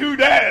has 2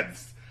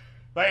 dads.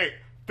 Like,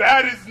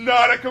 that is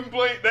not a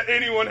complaint that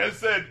anyone has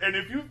said, and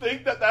if you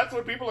think that that's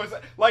what people are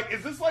saying, like,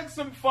 is this like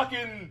some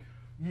fucking...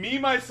 Me,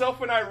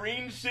 Myself, and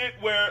Irene shit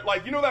where,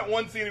 like, you know that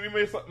one scene of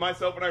Me,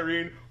 Myself, and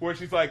Irene where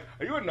she's like,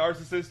 are you a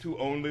narcissist who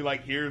only,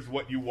 like, hears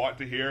what you want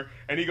to hear?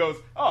 And he goes,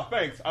 oh,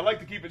 thanks, I like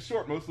to keep it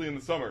short, mostly in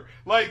the summer.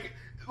 Like,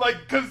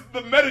 because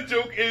the meta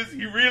joke is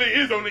he really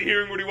is only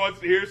hearing what he wants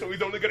to hear, so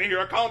he's only going to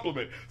hear a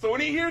compliment. So when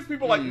he hears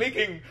people, like,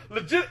 making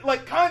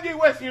like, Kanye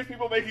West hears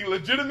people making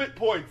legitimate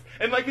points,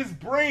 and, like, his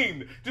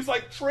brain just,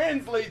 like,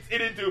 translates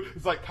it into,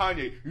 it's like,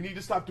 Kanye, you need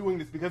to stop doing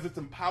this because it's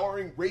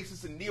empowering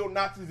racists and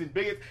neo-Nazis and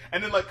bigots,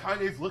 and then, like,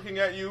 Kanye's looking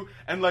at you,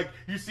 and, like,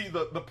 you see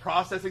the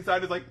processing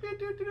side is, like,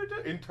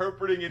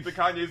 interpreting into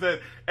Kanye's head,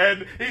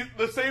 and he's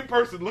the same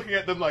person looking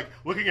at them like,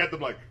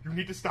 you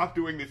need to stop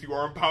doing this, you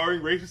are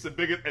empowering racists and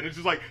bigots, and it's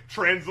just, like,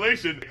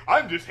 translation,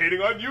 I'm just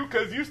hating on you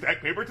because you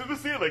stack paper to the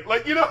ceiling.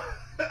 Like, you know,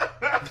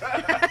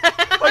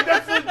 like,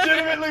 that's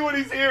legitimately what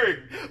he's hearing.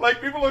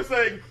 Like, people are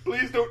saying,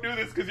 please don't do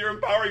this because you're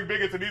empowering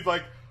bigots, and he's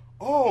like,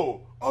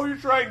 oh, you're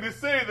trying to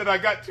say that I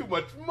got too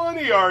much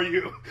money, are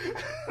you?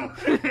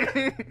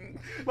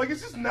 Like,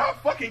 it's just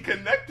not fucking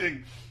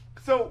connecting.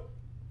 So,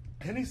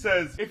 and he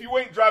says, if you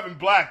ain't driving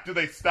black, do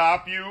they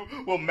stop you?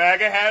 Will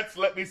MAGA hats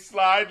let me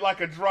slide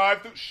like a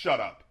drive-thru? Shut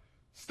up.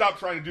 Stop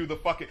trying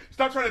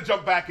to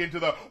jump back into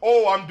the,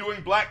 I'm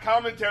doing black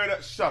commentary.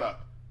 Shut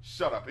up.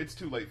 It's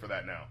too late for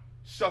that now.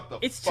 Shut the fuck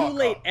up. It's too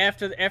late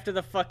after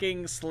the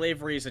fucking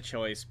slavery is a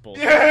choice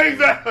bullshit. Yeah,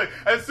 exactly.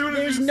 As soon as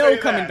There's you no say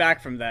coming that,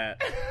 back from that.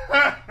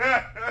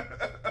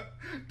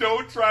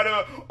 Don't try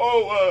to,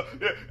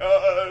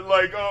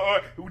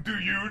 do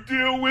you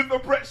deal with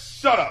oppression?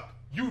 Shut up.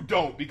 You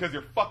don't, because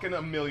you're fucking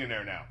a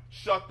millionaire now.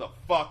 Shut the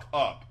fuck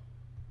up.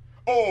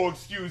 Oh,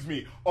 excuse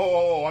me.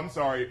 Oh, I'm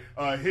sorry.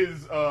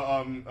 His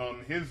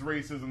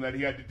racism that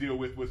he had to deal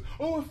with was,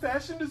 a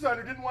fashion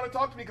designer didn't want to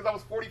talk to me because I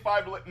was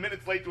 45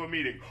 minutes late to a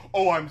meeting.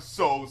 Oh, I'm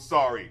so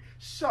sorry.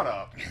 Shut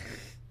up.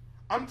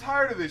 I'm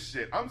tired of this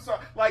shit. I'm sorry.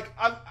 Like,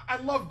 I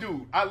love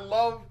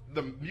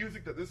the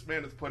music that this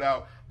man has put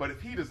out, but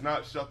if he does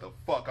not shut the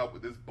fuck up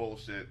with this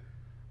bullshit.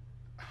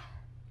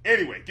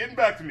 Anyway, getting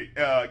back to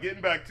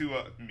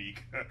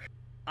Meek.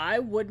 I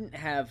wouldn't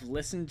have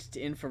listened to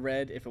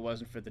Infrared if it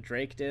wasn't for the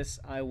Drake diss.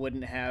 I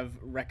wouldn't have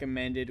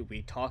recommended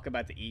we talk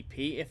about the EP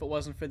if it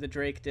wasn't for the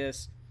Drake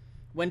diss.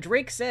 When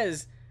Drake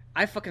says,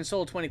 I fucking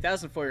sold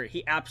 20,000 for you,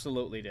 he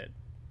absolutely did.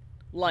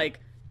 Like,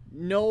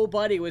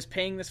 nobody was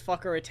paying this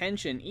fucker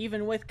attention,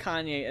 even with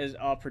Kanye as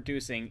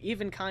producing,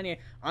 even Kanye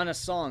on a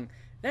song.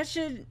 That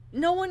shit,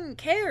 no one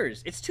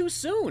cares. It's too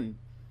soon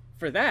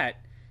for that.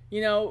 You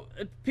know,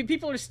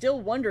 people are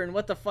still wondering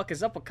what the fuck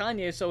is up with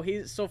Kanye,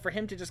 so for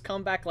him to just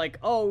come back like,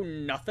 oh,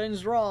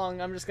 nothing's wrong,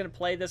 I'm just gonna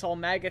play this whole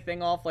MAGA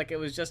thing off like it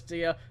was just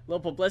a little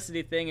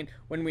publicity thing, and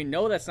when we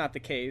know that's not the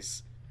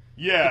case.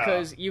 Yeah.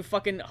 Because you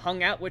fucking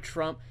hung out with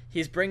Trump,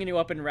 he's bringing you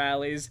up in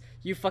rallies,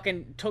 you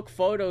fucking took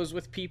photos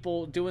with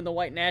people doing the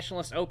white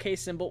nationalist OK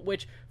symbol,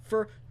 which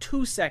for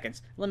 2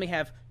 seconds, let me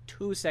have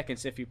 2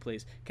 seconds if you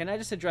please. Can I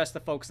just address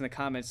the folks in the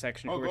comments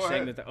section who are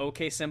saying that the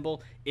OK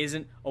symbol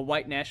isn't a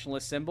white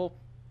nationalist symbol?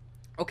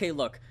 Okay,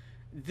 look,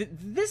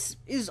 this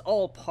is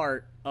all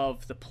part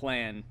of the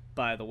plan,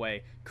 by the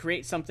way.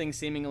 Create something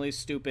seemingly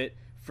stupid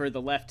for the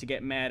left to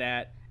get mad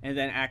at, and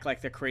then act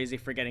like they're crazy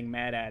for getting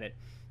mad at it.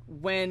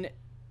 When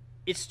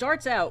it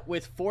starts out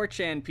with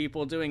 4chan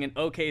people doing an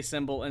OK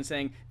symbol and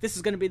saying, this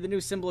is going to be the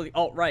new symbol of the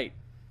alt-right,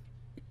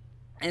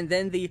 and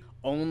then the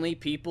only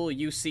people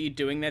you see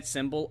doing that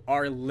symbol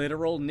are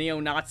literal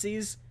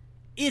neo-Nazis,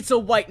 it's a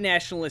white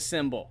nationalist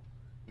symbol.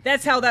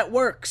 That's how that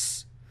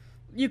works.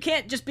 You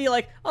can't just be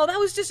like, oh, that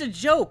was just a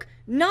joke.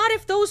 Not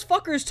if those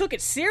fuckers took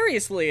it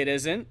seriously, it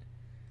isn't.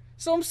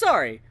 So I'm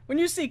sorry. When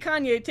you see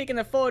Kanye taking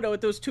a photo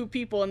with those two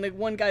people and the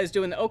one guy's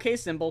doing the OK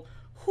symbol,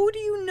 who do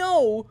you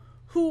know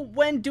who,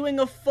 when doing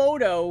a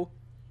photo,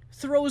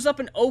 throws up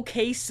an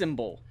OK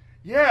symbol?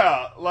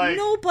 Yeah, like...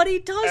 Nobody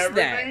does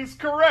that. Everything's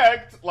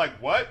correct. Like,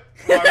 what?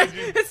 Why would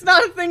you... It's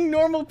not a thing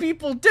normal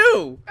people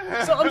do.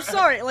 So I'm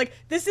sorry, like,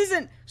 this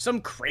isn't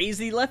some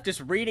crazy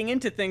leftist reading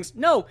into things.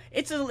 No,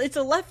 it's a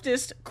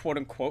leftist,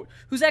 quote-unquote,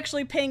 who's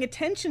actually paying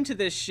attention to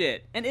this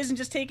shit and isn't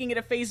just taking it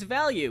at face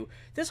value.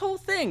 This whole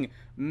thing,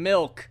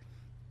 milk,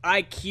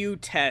 IQ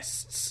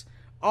tests,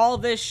 all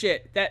this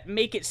shit that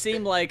make it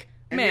seem like,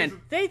 man,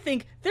 they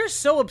think they're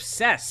so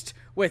obsessed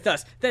with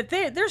us, that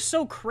they're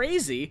so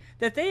crazy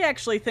that they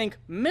actually think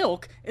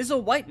milk is a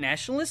white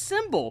nationalist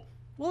symbol.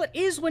 Well, it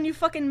is when you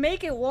fucking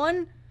make it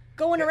one.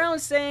 Going around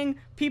saying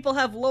people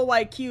have low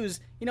IQs,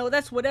 you know,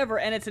 that's whatever,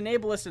 and it's an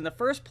ableist in the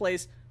first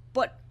place,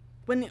 but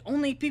when the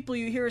only people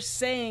you hear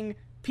saying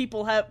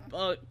people have,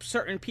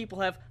 certain people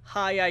have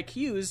high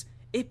IQs,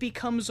 it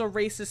becomes a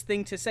racist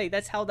thing to say.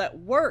 That's how that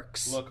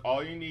works. Look,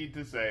 all you need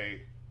to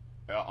say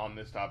on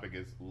this topic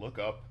is look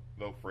up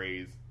the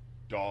phrase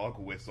dog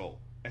whistle.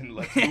 And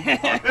let's move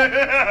on.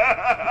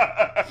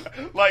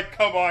 Like,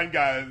 come on,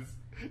 guys.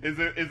 Is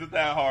it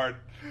that hard?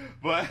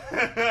 But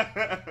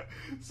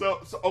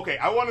so okay.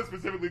 I want to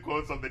specifically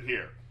quote something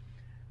here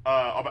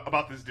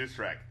about this diss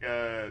track.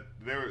 There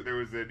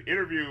was an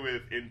interview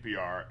with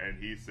NPR, and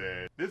he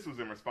said this was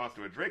in response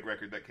to a Drake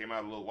record that came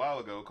out a little while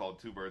ago called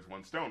Two Birds,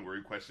 One Stone, where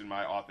he questioned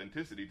my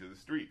authenticity to the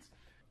streets.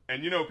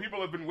 And you know, people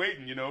have been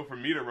waiting, you know, for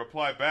me to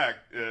reply back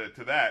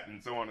to that,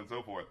 and so on and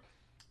so forth.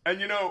 And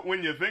you know,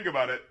 when you think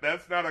about it,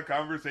 that's not a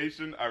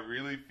conversation I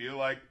really feel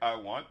like I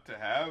want to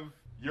have.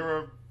 You're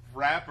a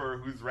rapper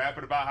who's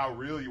rapping about how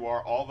real you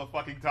are all the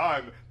fucking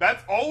time.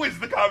 That's always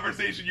the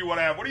conversation you want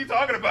to have. What are you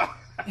talking about?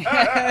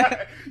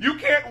 You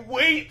can't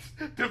wait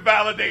to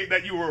validate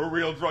that you were a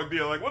real drug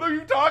dealer. Like, what are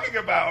you talking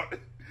about?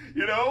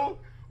 You know?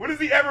 When has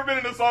he ever been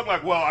in a song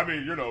like, well, I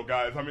mean, you know,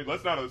 guys, I mean,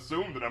 let's not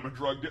assume that I'm a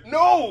drug dealer.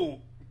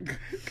 No!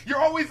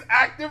 You're always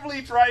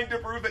actively trying to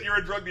prove that you're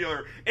a drug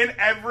dealer in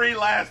every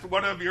last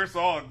one of your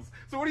songs.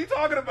 So what are you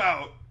talking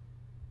about?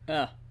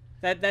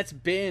 That's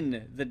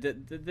been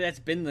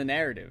the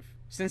narrative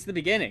since the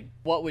beginning.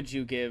 What would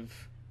you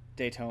give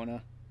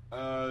Daytona?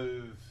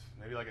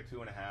 Maybe like a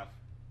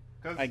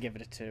 2.5. I give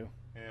it a 2.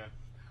 Yeah.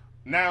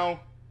 Now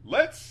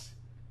let's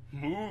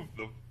move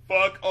the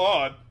fuck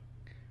on.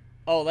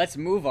 Oh, let's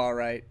move. All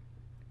right,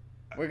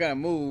 we're gonna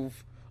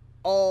move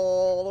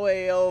all the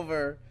way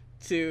over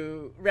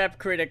to Rap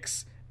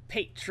Critic's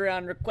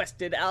Patreon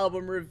requested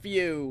album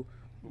review.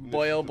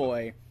 Boy, oh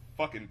boy.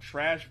 Fucking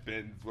trash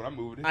bins when I'm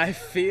moving. I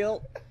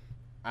feel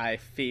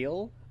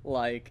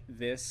like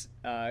this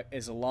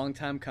is a long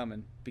time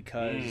coming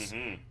because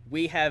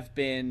we have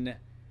been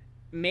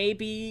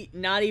maybe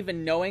not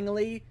even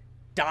knowingly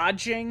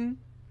dodging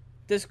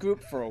this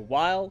group for a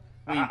while.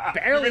 We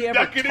barely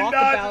ever talk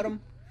about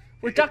them.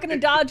 We're ducking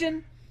and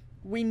dodging.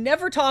 We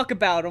never talk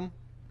about them.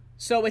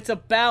 So it's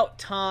about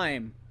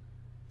time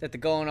that the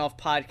Going Off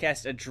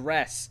podcast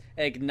address,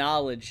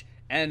 acknowledge,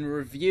 and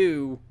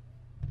review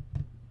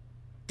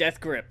Death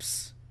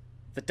Grips,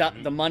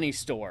 the money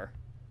store.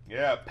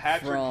 Yeah,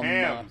 Patrick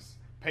Hams,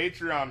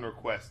 Patreon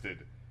requested.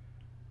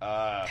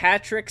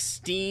 Patrick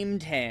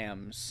Steamed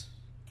Hams.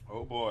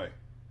 Oh boy.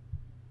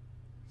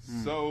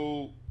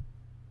 So,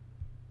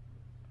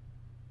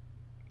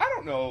 I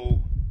don't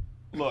know.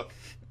 Look,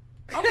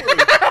 I'm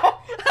really...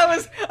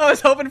 I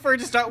was hoping for it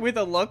to start with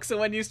a look, so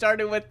when you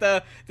started with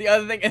the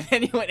other thing and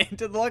then you went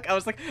into the look, I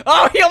was like,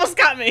 oh, he almost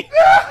got me!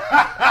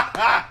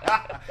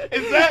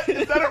 Is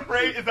that a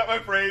phrase? Is that my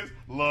phrase?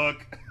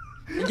 Look.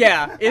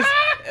 Yeah,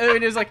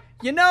 it's like,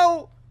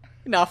 no,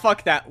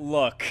 fuck that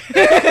look.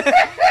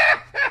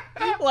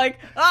 Like,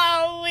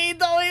 oh, we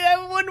only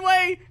have one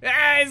way.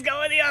 He's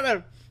going the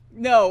other.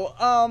 No,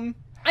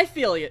 I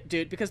feel it,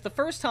 dude, because the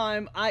first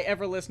time I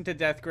ever listened to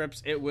Death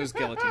Grips, it was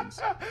Guillotines.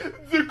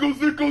 Zickle,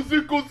 zickle,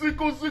 zickle,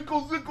 zickle,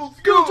 zickle,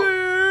 zickle,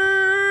 Guillotine!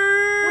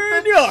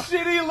 With that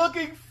shitty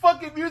looking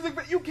fucking music,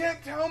 but you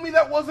can't tell me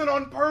that wasn't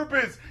on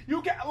purpose.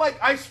 You can't,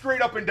 I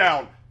straight up and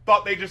down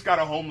thought they just got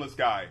a homeless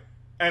guy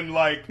and,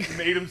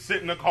 made him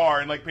sit in a car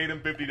and, paid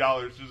him $50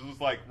 to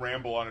just,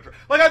 ramble on a train.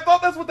 I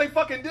thought that's what they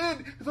fucking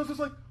did. Because I was just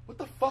like, what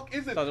the fuck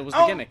is it? Thought it was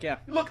the gimmick, yeah.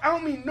 Look, I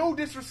don't mean no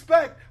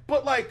disrespect,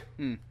 but,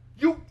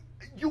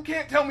 you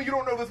can't tell me you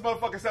don't know this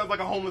motherfucker sounds like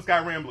a homeless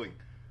guy rambling.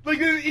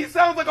 He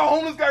sounds like a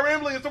homeless guy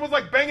rambling and someone's,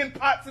 banging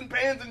pots and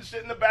pans and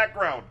shit in the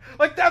background.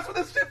 That's what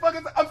this shit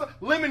fucking...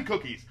 lemon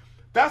cookies.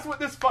 That's what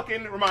this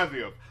fucking reminds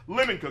me of.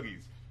 Lemon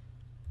cookies.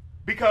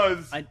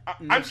 Because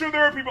I'm sure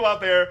there are people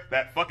out there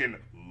that fucking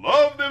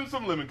love them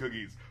some lemon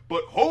cookies.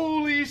 But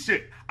holy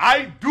shit,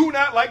 I do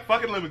not like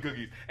fucking lemon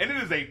cookies. And it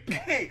is a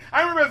pain.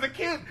 I remember as a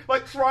kid,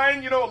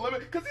 trying, a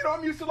lemon... Because,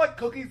 I'm used to,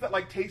 cookies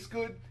that, taste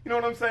good. You know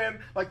what I'm saying?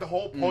 The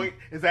whole point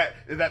is that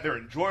they're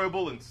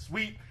enjoyable and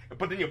sweet.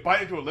 But then you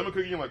bite into a lemon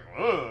cookie and you're like,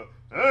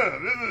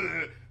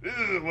 this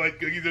is what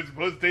cookies are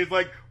supposed to taste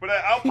like. But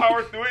I'll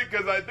power through it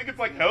because I think it's,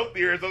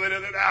 healthier. So then,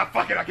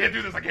 fuck it, I can't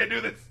do this.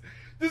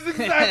 This is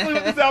exactly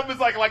what this album is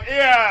like.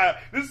 Yeah,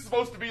 this is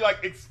supposed to be,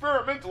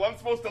 experimental. I'm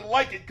supposed to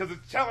like it because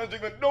it's challenging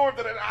the norms.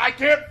 And I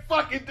can't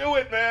fucking do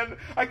it, man.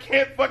 I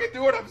can't fucking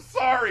do it. I'm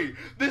sorry.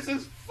 This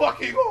is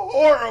fucking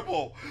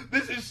horrible.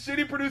 This is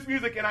shitty produced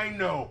music, and I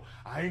know.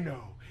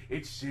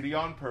 It's shitty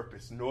on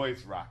purpose.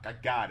 Noise rock. I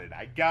got it.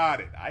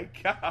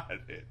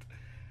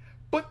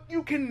 But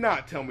you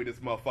cannot tell me this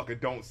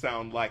motherfucker don't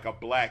sound like a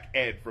black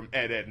Ed from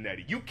Ed, Edd n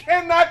Eddy. You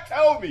cannot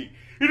tell me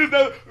he does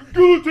not...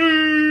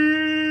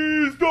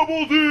 Guillotines,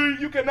 Double D.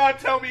 You cannot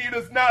tell me he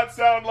does not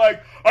sound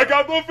like I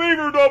got the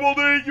fever, Double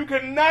D. You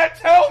cannot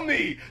tell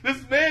me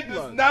this man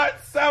does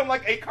not sound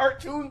like a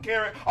cartoon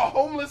character, a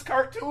homeless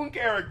cartoon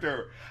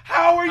character.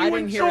 How are you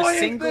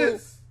enjoying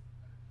this?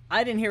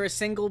 I didn't hear a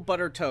single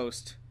butter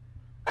toast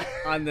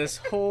on this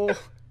whole...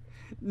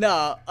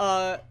 No,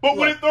 But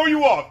would it throw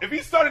you off? If he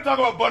started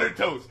talking about buttered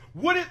toast,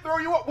 would it throw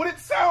you off? Would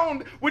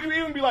you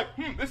even be like,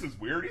 this is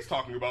weird, he's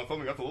talking about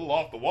something that's a little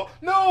off the wall?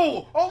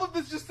 No! All of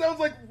this just sounds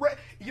like,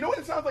 you know what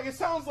it sounds like? It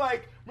sounds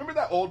like, remember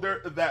that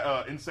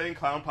Insane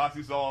Clown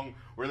Posse song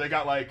where they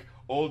got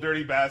Old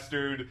Dirty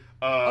Bastard,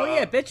 oh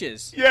yeah,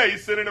 bitches. Yeah, he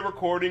sent in a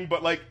recording,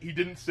 but he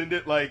didn't send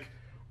it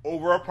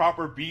over a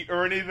proper beat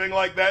or anything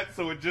like that,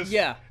 so it just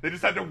they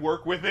just had to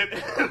work with it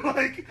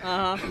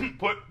and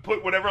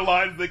put whatever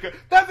lines they could.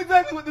 That's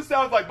exactly what this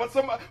sounds like, but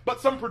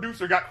some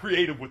producer got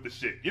creative with the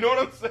shit. You know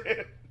what I'm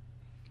saying?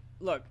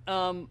 Look,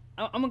 I'm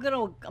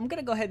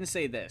gonna go ahead and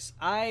say this.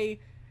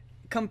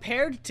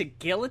 Compared to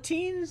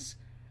Guillotines,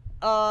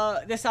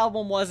 this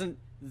album wasn't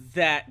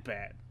that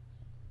bad.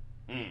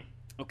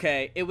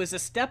 Okay, it was a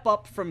step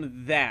up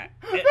from that,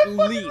 at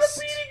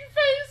least. Repeating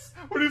face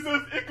when he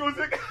says it goes.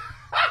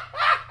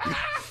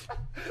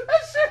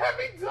 That shit had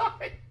me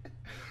dying.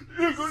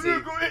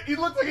 He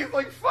looks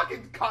like he's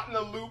fucking caught in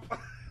a loop.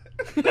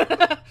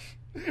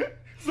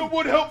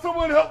 Someone help.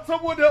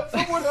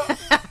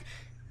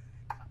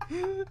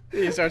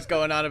 He starts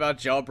going on about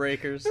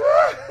jawbreakers.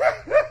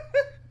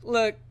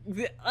 Look,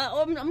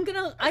 I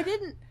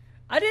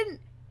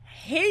didn't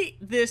hate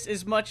this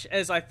as much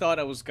as I thought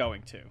I was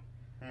going to.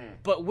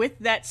 But with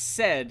that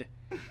said,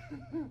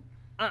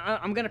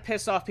 I'm gonna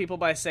piss off people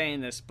by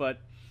saying this, but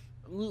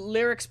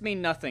lyrics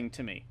mean nothing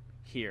to me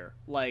here.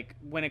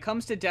 When it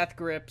comes to Death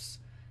Grips,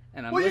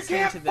 and I'm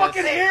listening to this, you can't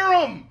fucking hear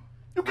them.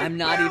 I'm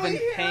not even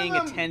paying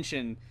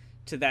attention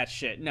to that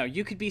shit. No,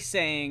 you could be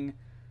saying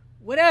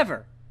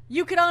whatever.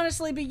 You could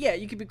honestly be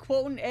you could be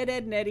quoting Ed,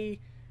 Edd n Eddy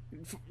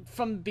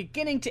from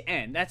beginning to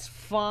end. That's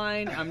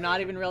fine. I'm not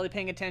even really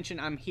paying attention.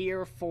 I'm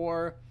here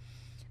for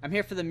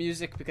the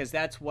music because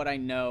that's what I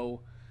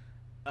know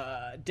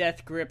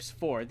Death Grips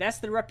for. That's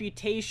the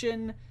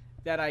reputation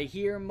that I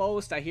hear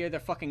most. I hear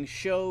their fucking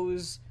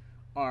shows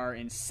are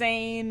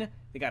insane.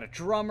 They got a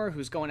drummer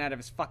who's going out of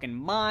his fucking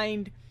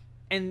mind.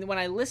 And when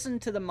I listen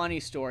to the Money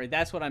Story,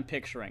 that's what I'm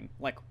picturing.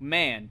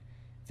 Man,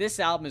 this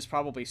album is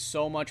probably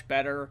so much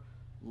better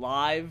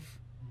live.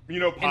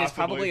 Possibly. And it's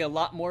probably a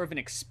lot more of an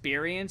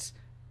experience.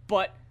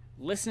 But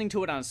listening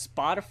to it on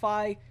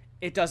Spotify,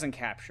 it doesn't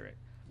capture it.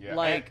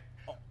 Yeah.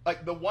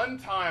 The one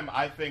time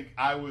I think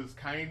I was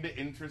kind of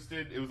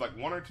interested, it was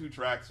one or two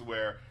tracks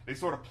where they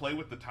sort of play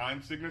with the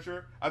time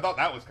signature. I thought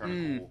that was kind of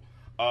cool.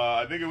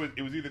 I think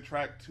it was either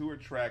track 2 or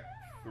track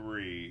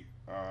 3.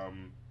 Let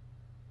me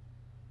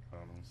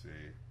see.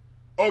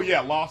 Oh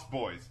yeah, Lost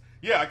Boys.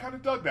 Yeah, I kind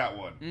of dug that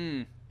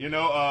one.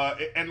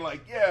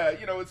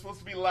 It's supposed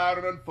to be loud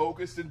and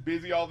unfocused and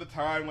busy all the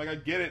time. I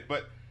get it,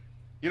 but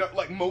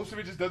most of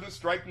it just doesn't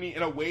strike me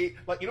in a way.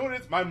 You know what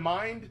it is? My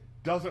mind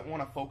doesn't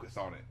want to focus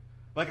on it.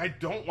 I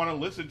don't want to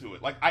listen to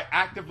it. I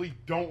actively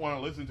don't want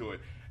to listen to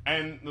it.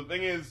 And the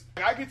thing is,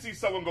 I could see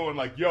someone going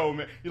like, yo,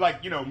 man,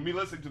 like, me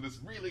listening to this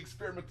really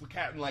experimental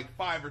cat in like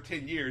 5 or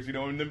 10 years,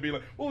 and then be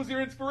like, what was your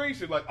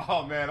inspiration? Like,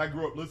 oh man, I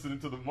grew up listening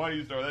to the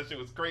Money Store. That shit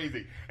was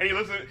crazy. And you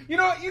listen, you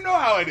know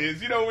how it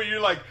is, when you're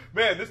like,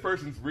 man, this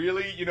person's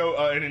really,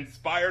 an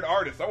inspired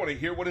artist. I want to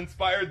hear what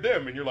inspired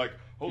them. And you're like,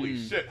 holy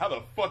shit, how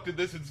the fuck did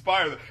this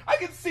inspire them? I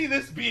could see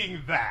this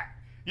being that,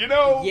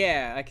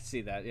 Yeah, I could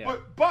see that, yeah.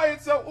 But by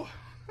itself...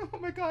 Oh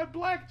my God,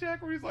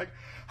 Blackjack, where he's like,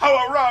 how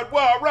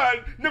I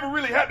ride, never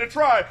really had to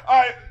try.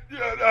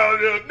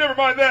 Never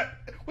mind that.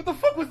 What the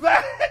fuck was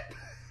that?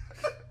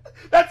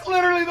 That's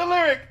literally the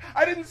lyric.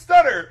 I didn't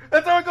stutter.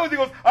 That's how it goes. He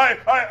goes,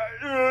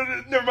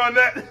 never mind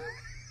that.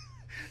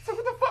 So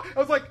what the fuck? I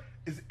was like,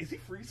 is he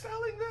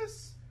freestyling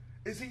this?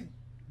 Is he?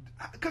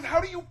 Because how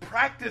do you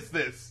practice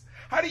this?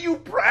 How do you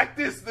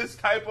practice this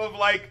type of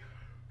like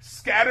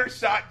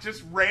scattershot,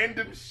 just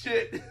random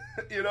shit?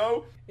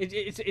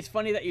 It's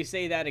funny that you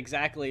say that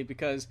exactly,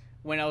 because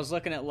when I was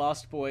looking at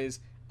Lost Boys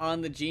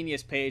on the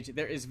Genius page,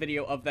 there is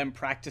video of them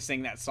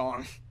practicing that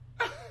song.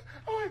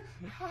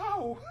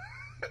 How?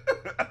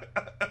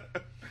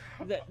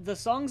 The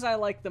songs I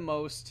like the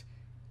most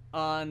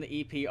on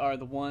the EP are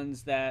the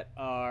ones that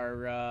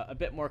are a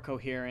bit more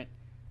coherent,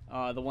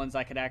 the ones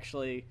I could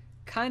actually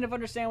kind of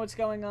understand what's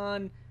going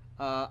on.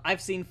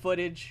 I've seen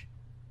footage.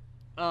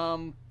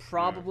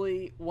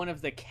 Probably one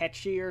of the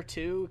catchier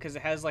too, because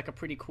it has like a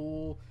pretty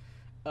cool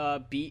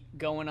beat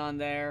going on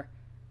there.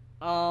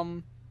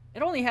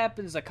 It only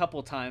happens a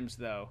couple times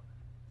though.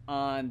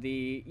 On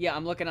the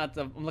I'm looking at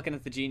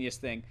the Genius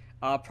thing.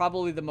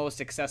 Probably the most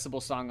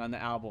accessible song on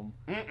the album.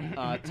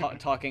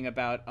 Talking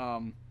about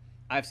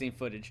I've seen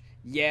footage.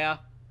 Yeah,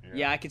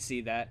 I could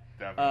see that.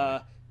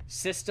 Definitely.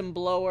 System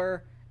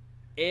Blower.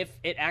 If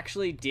it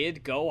actually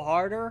did go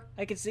harder,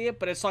 I could see it,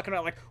 but it's talking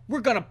about like,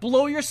 we're gonna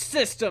blow your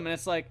system, and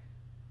it's like,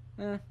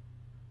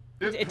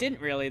 it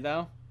didn't really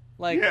though.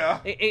 Like,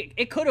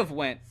 it could have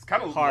went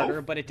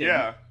harder, but it didn't.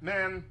 Yeah,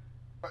 man.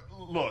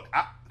 Look,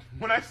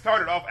 when I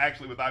started off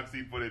actually with I've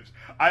Seen Footage,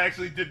 I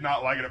actually did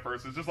not like it at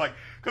first. It's just like,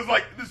 because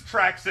like this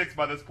track 6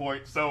 by this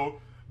point, so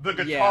the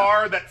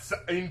guitar that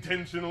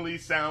intentionally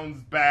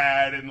sounds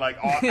bad and like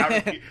out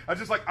of key. I'm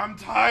just like, I'm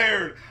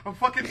tired. I'm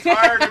fucking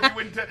tired of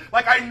you.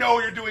 Like, I know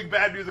you're doing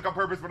bad music on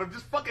purpose, but I'm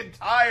just fucking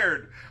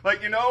tired.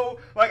 Like,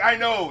 like I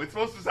know it's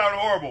supposed to sound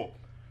horrible.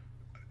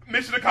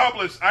 Mission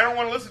accomplished. I don't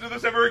want to listen to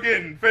this ever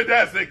again.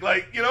 Fantastic.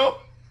 Like,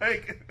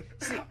 like.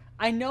 See,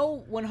 I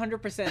know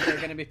 100% there are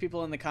going to be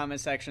people in the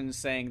comment section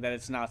saying that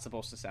it's not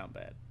supposed to sound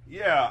bad.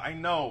 Yeah, I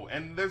know.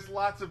 And there's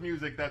lots of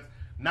music that's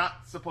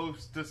not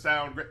supposed to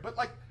sound great, but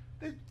like,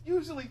 there's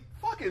usually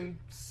fucking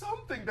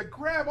something to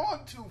grab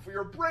onto for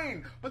your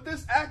brain, but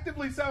this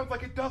actively sounds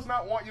like it does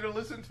not want you to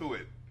listen to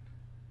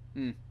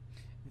it.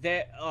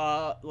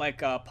 Like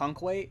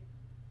Punk Weight?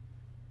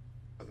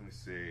 Let me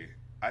see.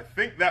 I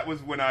think that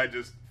was when I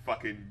just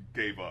fucking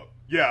gave up.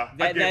 Yeah,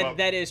 I gave up.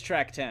 That is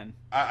track 10.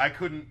 I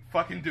couldn't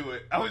fucking do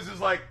it. I was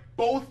just like,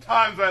 both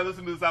times I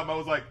listened to this album, I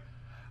was like,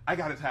 I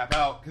gotta tap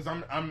out, because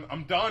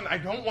I'm done. I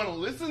don't want to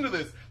listen to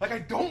this. Like, I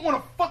don't want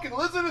to fucking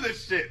listen to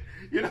this shit.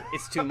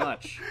 It's too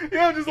much.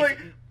 Just like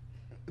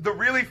the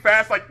really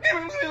fast, like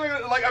I'm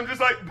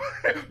just like,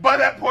 by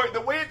that point,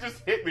 the way it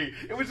just hit me,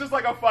 it was just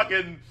like a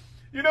fucking,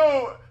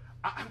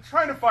 I'm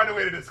trying to find a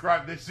way to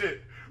describe this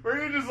shit, where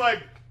you're just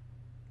like,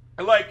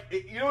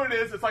 you know what it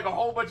is? It's like a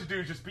whole bunch of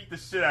dudes just beat the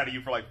shit out of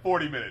you for like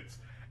 40 minutes.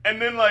 And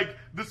then, like,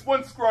 this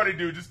one scrawny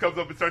dude just comes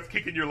up and starts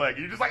kicking your leg. And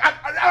you're just like,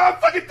 I'm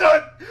fucking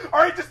done!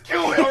 Alright, just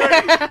kill me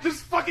already!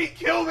 Just fucking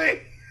kill me!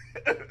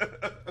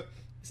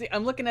 See,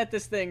 I'm looking at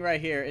this thing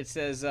right here. It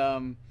says,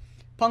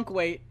 Punk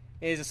Weight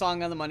is a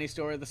song on the Money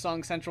Store. The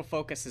song's central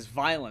focus is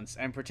violence,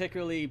 and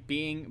particularly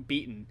being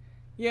beaten.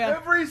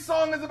 Yeah. Every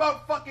song is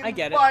about fucking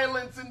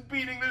violence and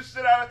beating this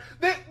shit out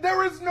of...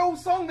 There is no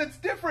song that's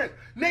different.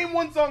 Name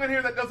one song in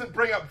here that doesn't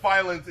bring up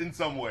violence in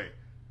some way.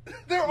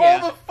 They're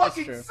all the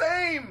fucking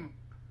same!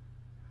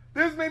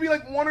 There's maybe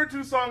like one or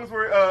two songs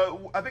where,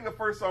 I think the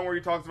first song where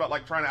he talks about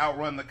like trying to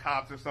outrun the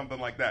cops or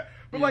something like that.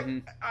 But like,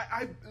 and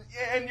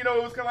it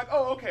was kind of like,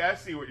 oh, okay, I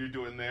see what you're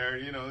doing there,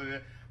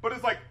 But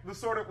it's like the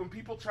sort of, when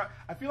people try,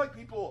 I feel like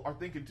people are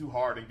thinking too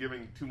hard and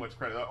giving too much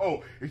credit. Like,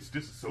 oh, it's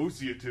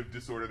dissociative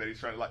disorder that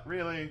he's trying to, like,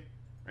 really?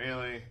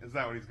 Really? Is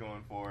that what he's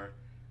going for?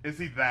 Is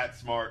he that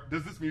smart?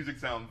 Does this music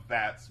sound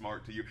that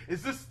smart to you?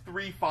 Is this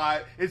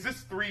 3-5? Is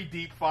this 3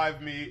 deep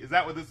 5 me? Is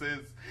that what this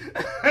is?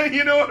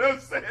 You know what I'm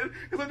saying?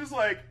 Because I'm just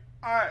like,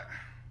 I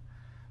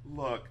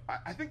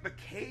think the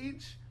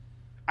Cage,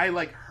 I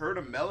like heard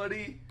a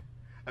melody.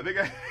 I think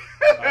I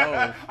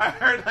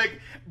heard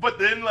like, but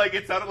then like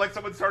it sounded like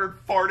someone started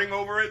farting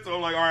over it. So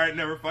I'm like, all right,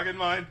 never fucking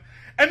mind.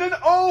 And then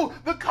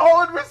the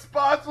call and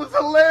response was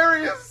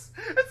hilarious.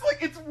 It's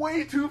like, it's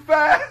way too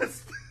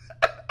fast.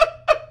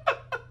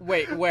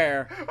 Wait,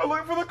 where? I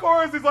look for the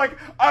chorus. He's like,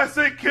 I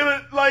say kill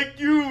it like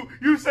you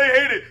say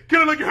hate it.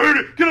 Kill it like you hurt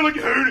it. Kill it like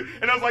you hurt it.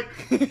 And I was like,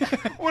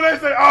 when I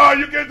say,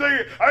 you can't take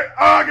it.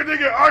 I can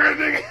take it. I can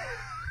take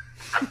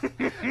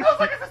it. I was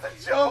like, is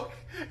this a joke?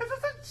 Is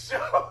this a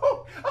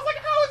joke? I was like,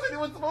 how is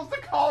anyone supposed to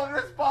call in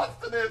response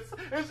to this?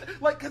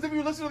 It's like, because if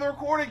you listen to the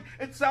recording,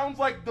 it sounds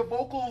like the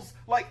vocals,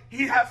 like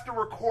he has to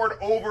record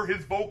over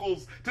his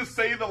vocals to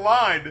say the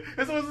line.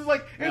 And so it's just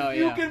like, if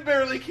you can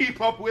barely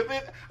keep up with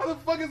it, how the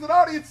fuck is an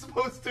audience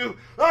supposed to?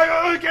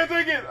 I can't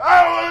take it.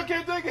 I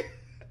can't take it.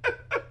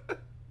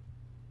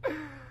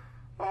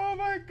 Oh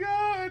my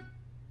god.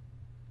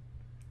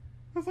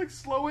 It's like,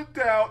 slow it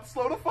down,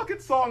 slow the fucking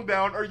song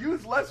down, or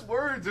use less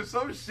words or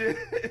some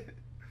shit.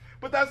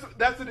 But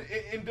that's an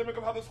endemic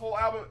of how this whole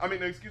album,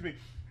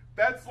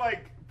 that's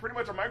like pretty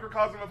much a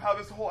microcosm of how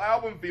this whole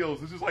album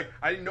feels. It's just like,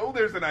 I know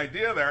there's an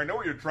idea there, I know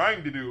what you're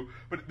trying to do,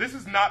 but this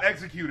is not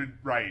executed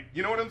right.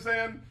 You know what I'm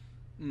saying?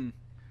 Mm.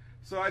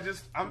 So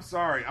I'm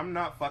sorry, I'm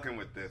not fucking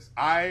with this.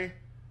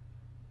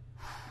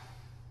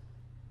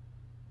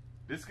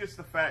 This gets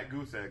the fat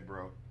goose egg,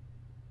 bro.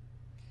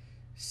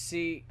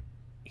 See,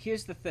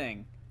 here's the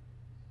thing.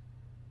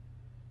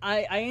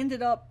 I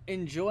ended up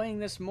enjoying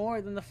this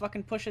more than the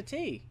fucking Pusha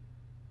T.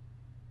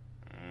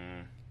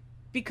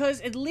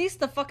 Because at least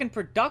the fucking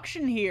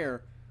production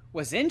here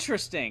was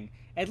interesting.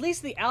 At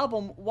least the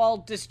album, while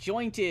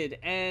disjointed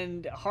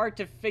and hard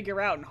to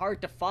figure out and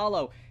hard to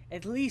follow,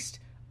 at least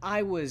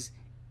I was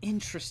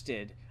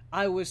interested.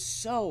 I was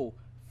so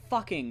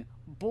fucking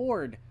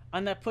bored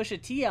on that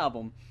Pusha T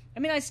album. I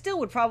mean, I still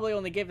would probably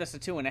only give this a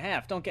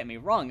 2.5. Don't get me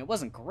wrong, it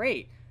wasn't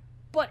great.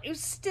 But it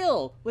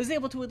still was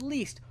able to at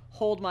least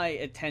hold my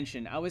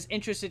attention. I was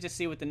interested to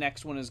see what the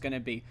next one is going to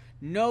be.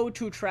 No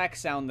two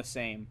tracks sound the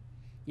same.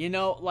 You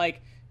know,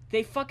 like,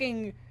 they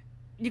fucking...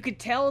 You could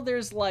tell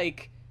there's,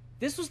 like...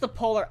 This was the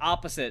polar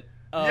opposite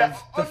of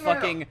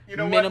fucking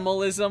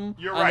minimalism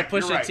on the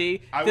Pusha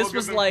T. This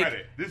was like...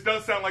 Credit. This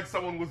does sound like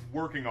someone was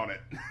working on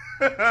it.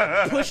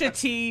 Pusha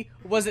T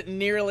wasn't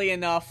nearly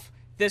enough.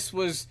 This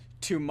was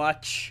too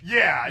much.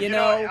 Yeah, you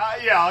know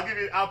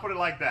I'll put it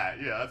like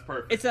that. Yeah, that's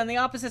perfect. It's on the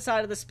opposite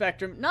side of the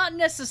spectrum. Not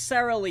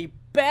necessarily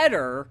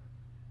better,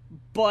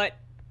 but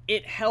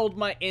it held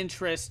my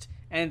interest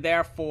and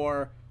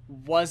therefore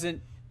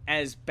wasn't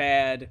as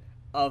bad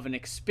of an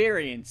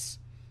experience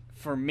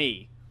for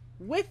me.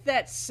 With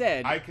that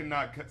said, I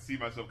cannot see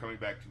myself coming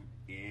back to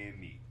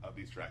any of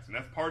these tracks, and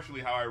that's partially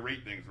how I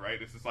rate things,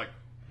 right? It's just like,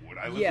 would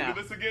I listen to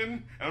this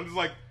again? And I'm just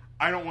like,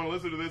 I don't want to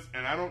listen to this,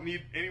 and I don't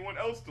need anyone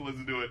else to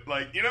listen to it.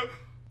 Like, you know?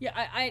 Yeah,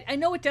 I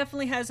know it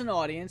definitely has an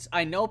audience.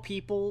 I know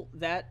people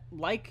that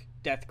like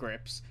Death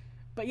Grips.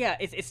 But yeah,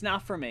 it's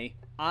not for me.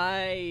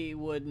 I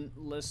wouldn't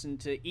listen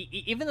to...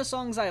 even the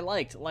songs I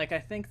liked. Like, I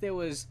think there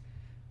was...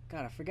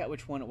 God, I forget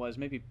which one it was.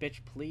 Maybe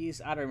Bitch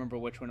Please? I don't remember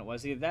which one it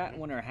was. Either that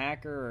one or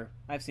Hacker, or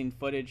I've seen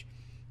footage.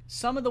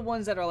 Some of the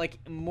ones that are,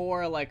 like,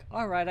 more like,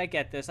 alright, I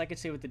get this. I can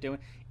see what they're doing.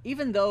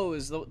 Even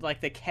those,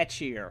 like, the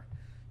catchier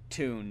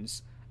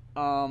tunes...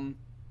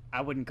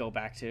 I wouldn't go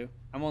back to.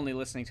 I'm only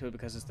listening to it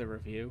because it's the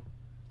review.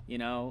 You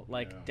know,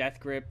 like Death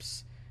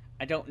Grips.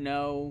 I don't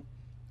know.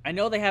 I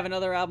know they have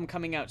another album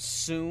coming out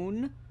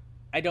soon.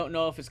 I don't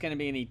know if it's going to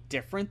be any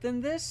different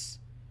than this.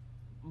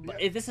 But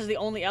this is the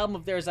only album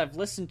of theirs I've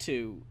listened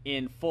to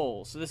in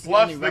full. So this is the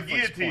only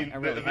reference point I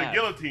really have. The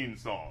Guillotine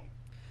song.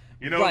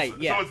 You know, right,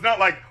 so it's not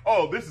like,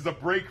 oh, this is a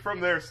break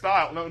from their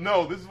style.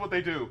 No, this is what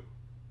they do.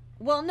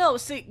 Well, no,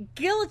 see,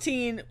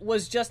 Guillotine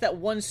was just that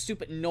one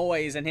stupid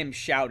noise and him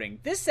shouting.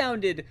 This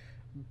sounded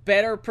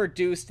better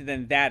produced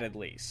than that, at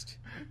least.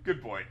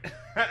 Good point.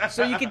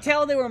 So you can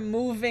tell they were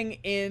moving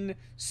in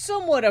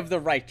somewhat of the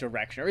right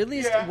direction, or at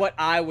least what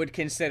I would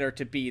consider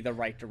to be the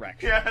right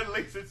direction. Yeah, at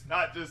least it's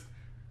not just...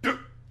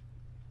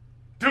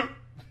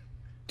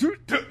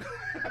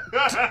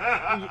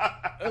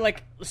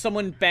 like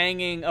someone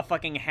banging a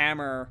fucking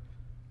hammer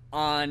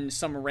on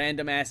some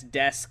random-ass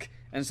desk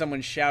and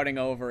someone shouting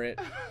over it.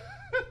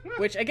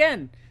 Which,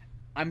 again,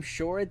 I'm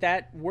sure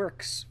that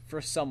works for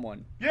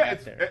someone. Yeah,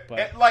 it's there,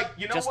 but like,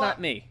 you know, just what?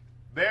 Not me.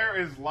 There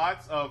is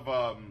lots of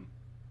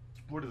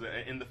what is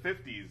it in the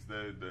 50s?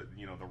 The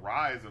the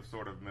rise of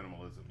sort of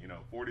minimalism.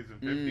 40s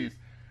and 50s.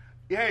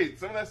 Hey,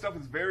 some of that stuff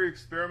is very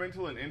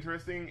experimental and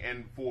interesting,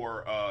 and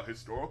for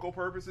historical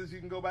purposes, you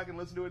can go back and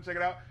listen to it and check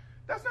it out.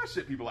 That's not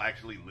shit people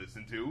actually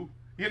listen to.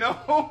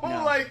 No.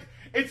 Like,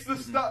 it's the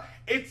stuff.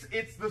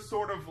 It's the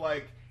sort of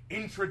like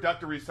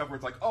introductory stuff where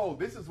it's like, oh,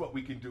 this is what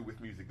we can do with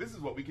music. This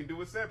is what we can do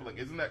with sampling.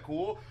 Isn't that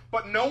cool?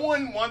 But no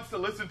one wants to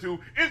listen to,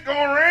 it's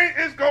gonna rain,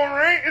 it's gonna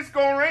rain, it's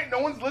gonna rain. No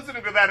one's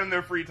listening to that in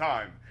their free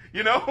time.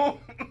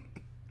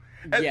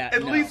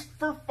 At least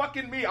for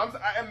fucking me.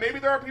 And maybe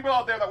there are people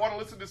out there that want to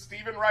listen to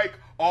Stephen Reich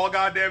all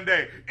goddamn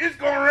day. It's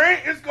gonna rain,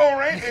 it's gonna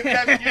rain. Maybe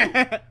that's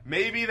you.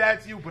 Maybe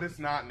that's you, but it's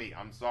not me.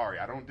 I'm sorry.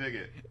 I don't dig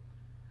it.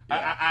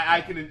 Yeah.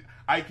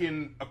 I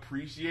can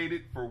appreciate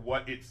it for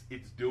what it's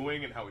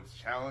doing and how it's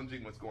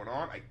challenging what's going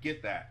on. I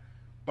get that,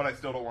 but I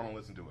still don't want to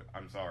listen to it.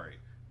 I'm sorry.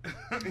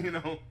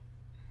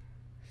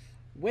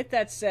 With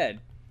that said,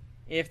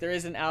 if there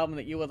is an album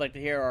that you would like to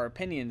hear our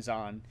opinions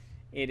on,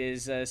 it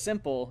is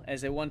simple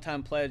as a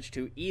one-time pledge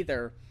to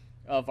either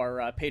of our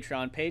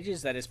Patreon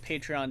pages. That is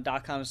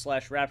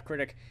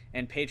patreon.com/rapcritic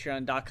and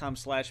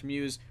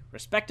patreon.com/mues,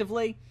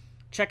 respectively.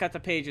 Check out the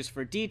pages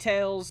for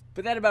details.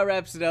 But that about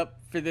wraps it up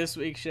for this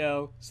week's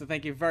show. So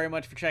thank you very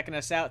much for checking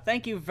us out.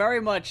 Thank you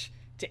very much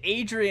to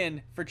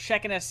Adrian for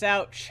checking us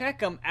out.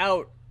 Check him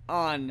out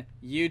on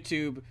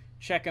YouTube.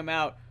 Check him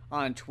out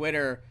on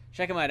Twitter.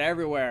 Check him out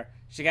everywhere.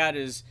 Check out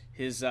his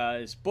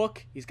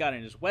book. He's got it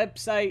on his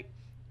website.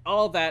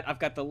 All that. I've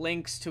got the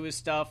links to his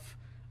stuff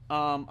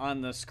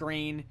on the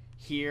screen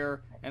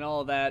here and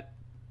all that.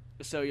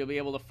 So you'll be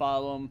able to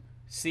follow him,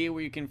 see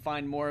where you can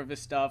find more of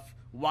his stuff,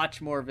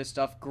 watch more of his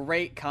stuff.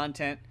 Great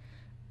content.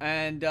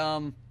 And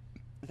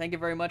thank you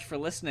very much for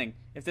listening.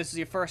 If this is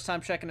your first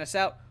time checking us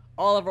out,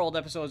 all of our old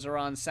episodes are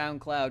on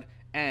SoundCloud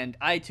and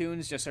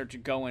iTunes. Just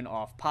search Going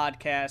Off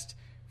Podcast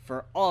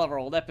for all of our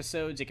old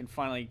episodes. You can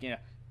finally,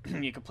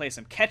 you can play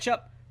some catch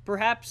up,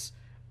 perhaps.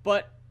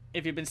 But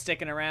if you've been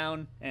sticking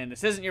around and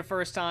this isn't your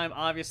first time,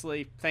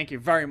 obviously, thank you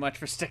very much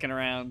for sticking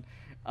around,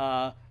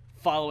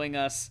 following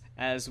us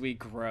as we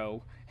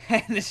grow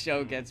and the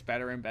show gets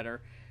better and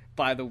better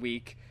by the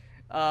week.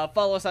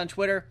 Follow us on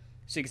Twitter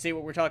so you can see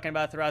what we're talking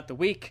about throughout the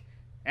week.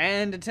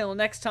 And until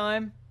next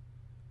time,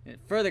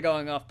 further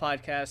Going Off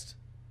Podcast,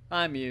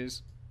 I'm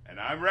Muse. And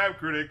I'm Rap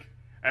Critic.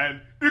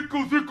 And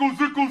ickles,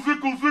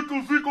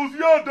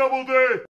 yeah, Double Day!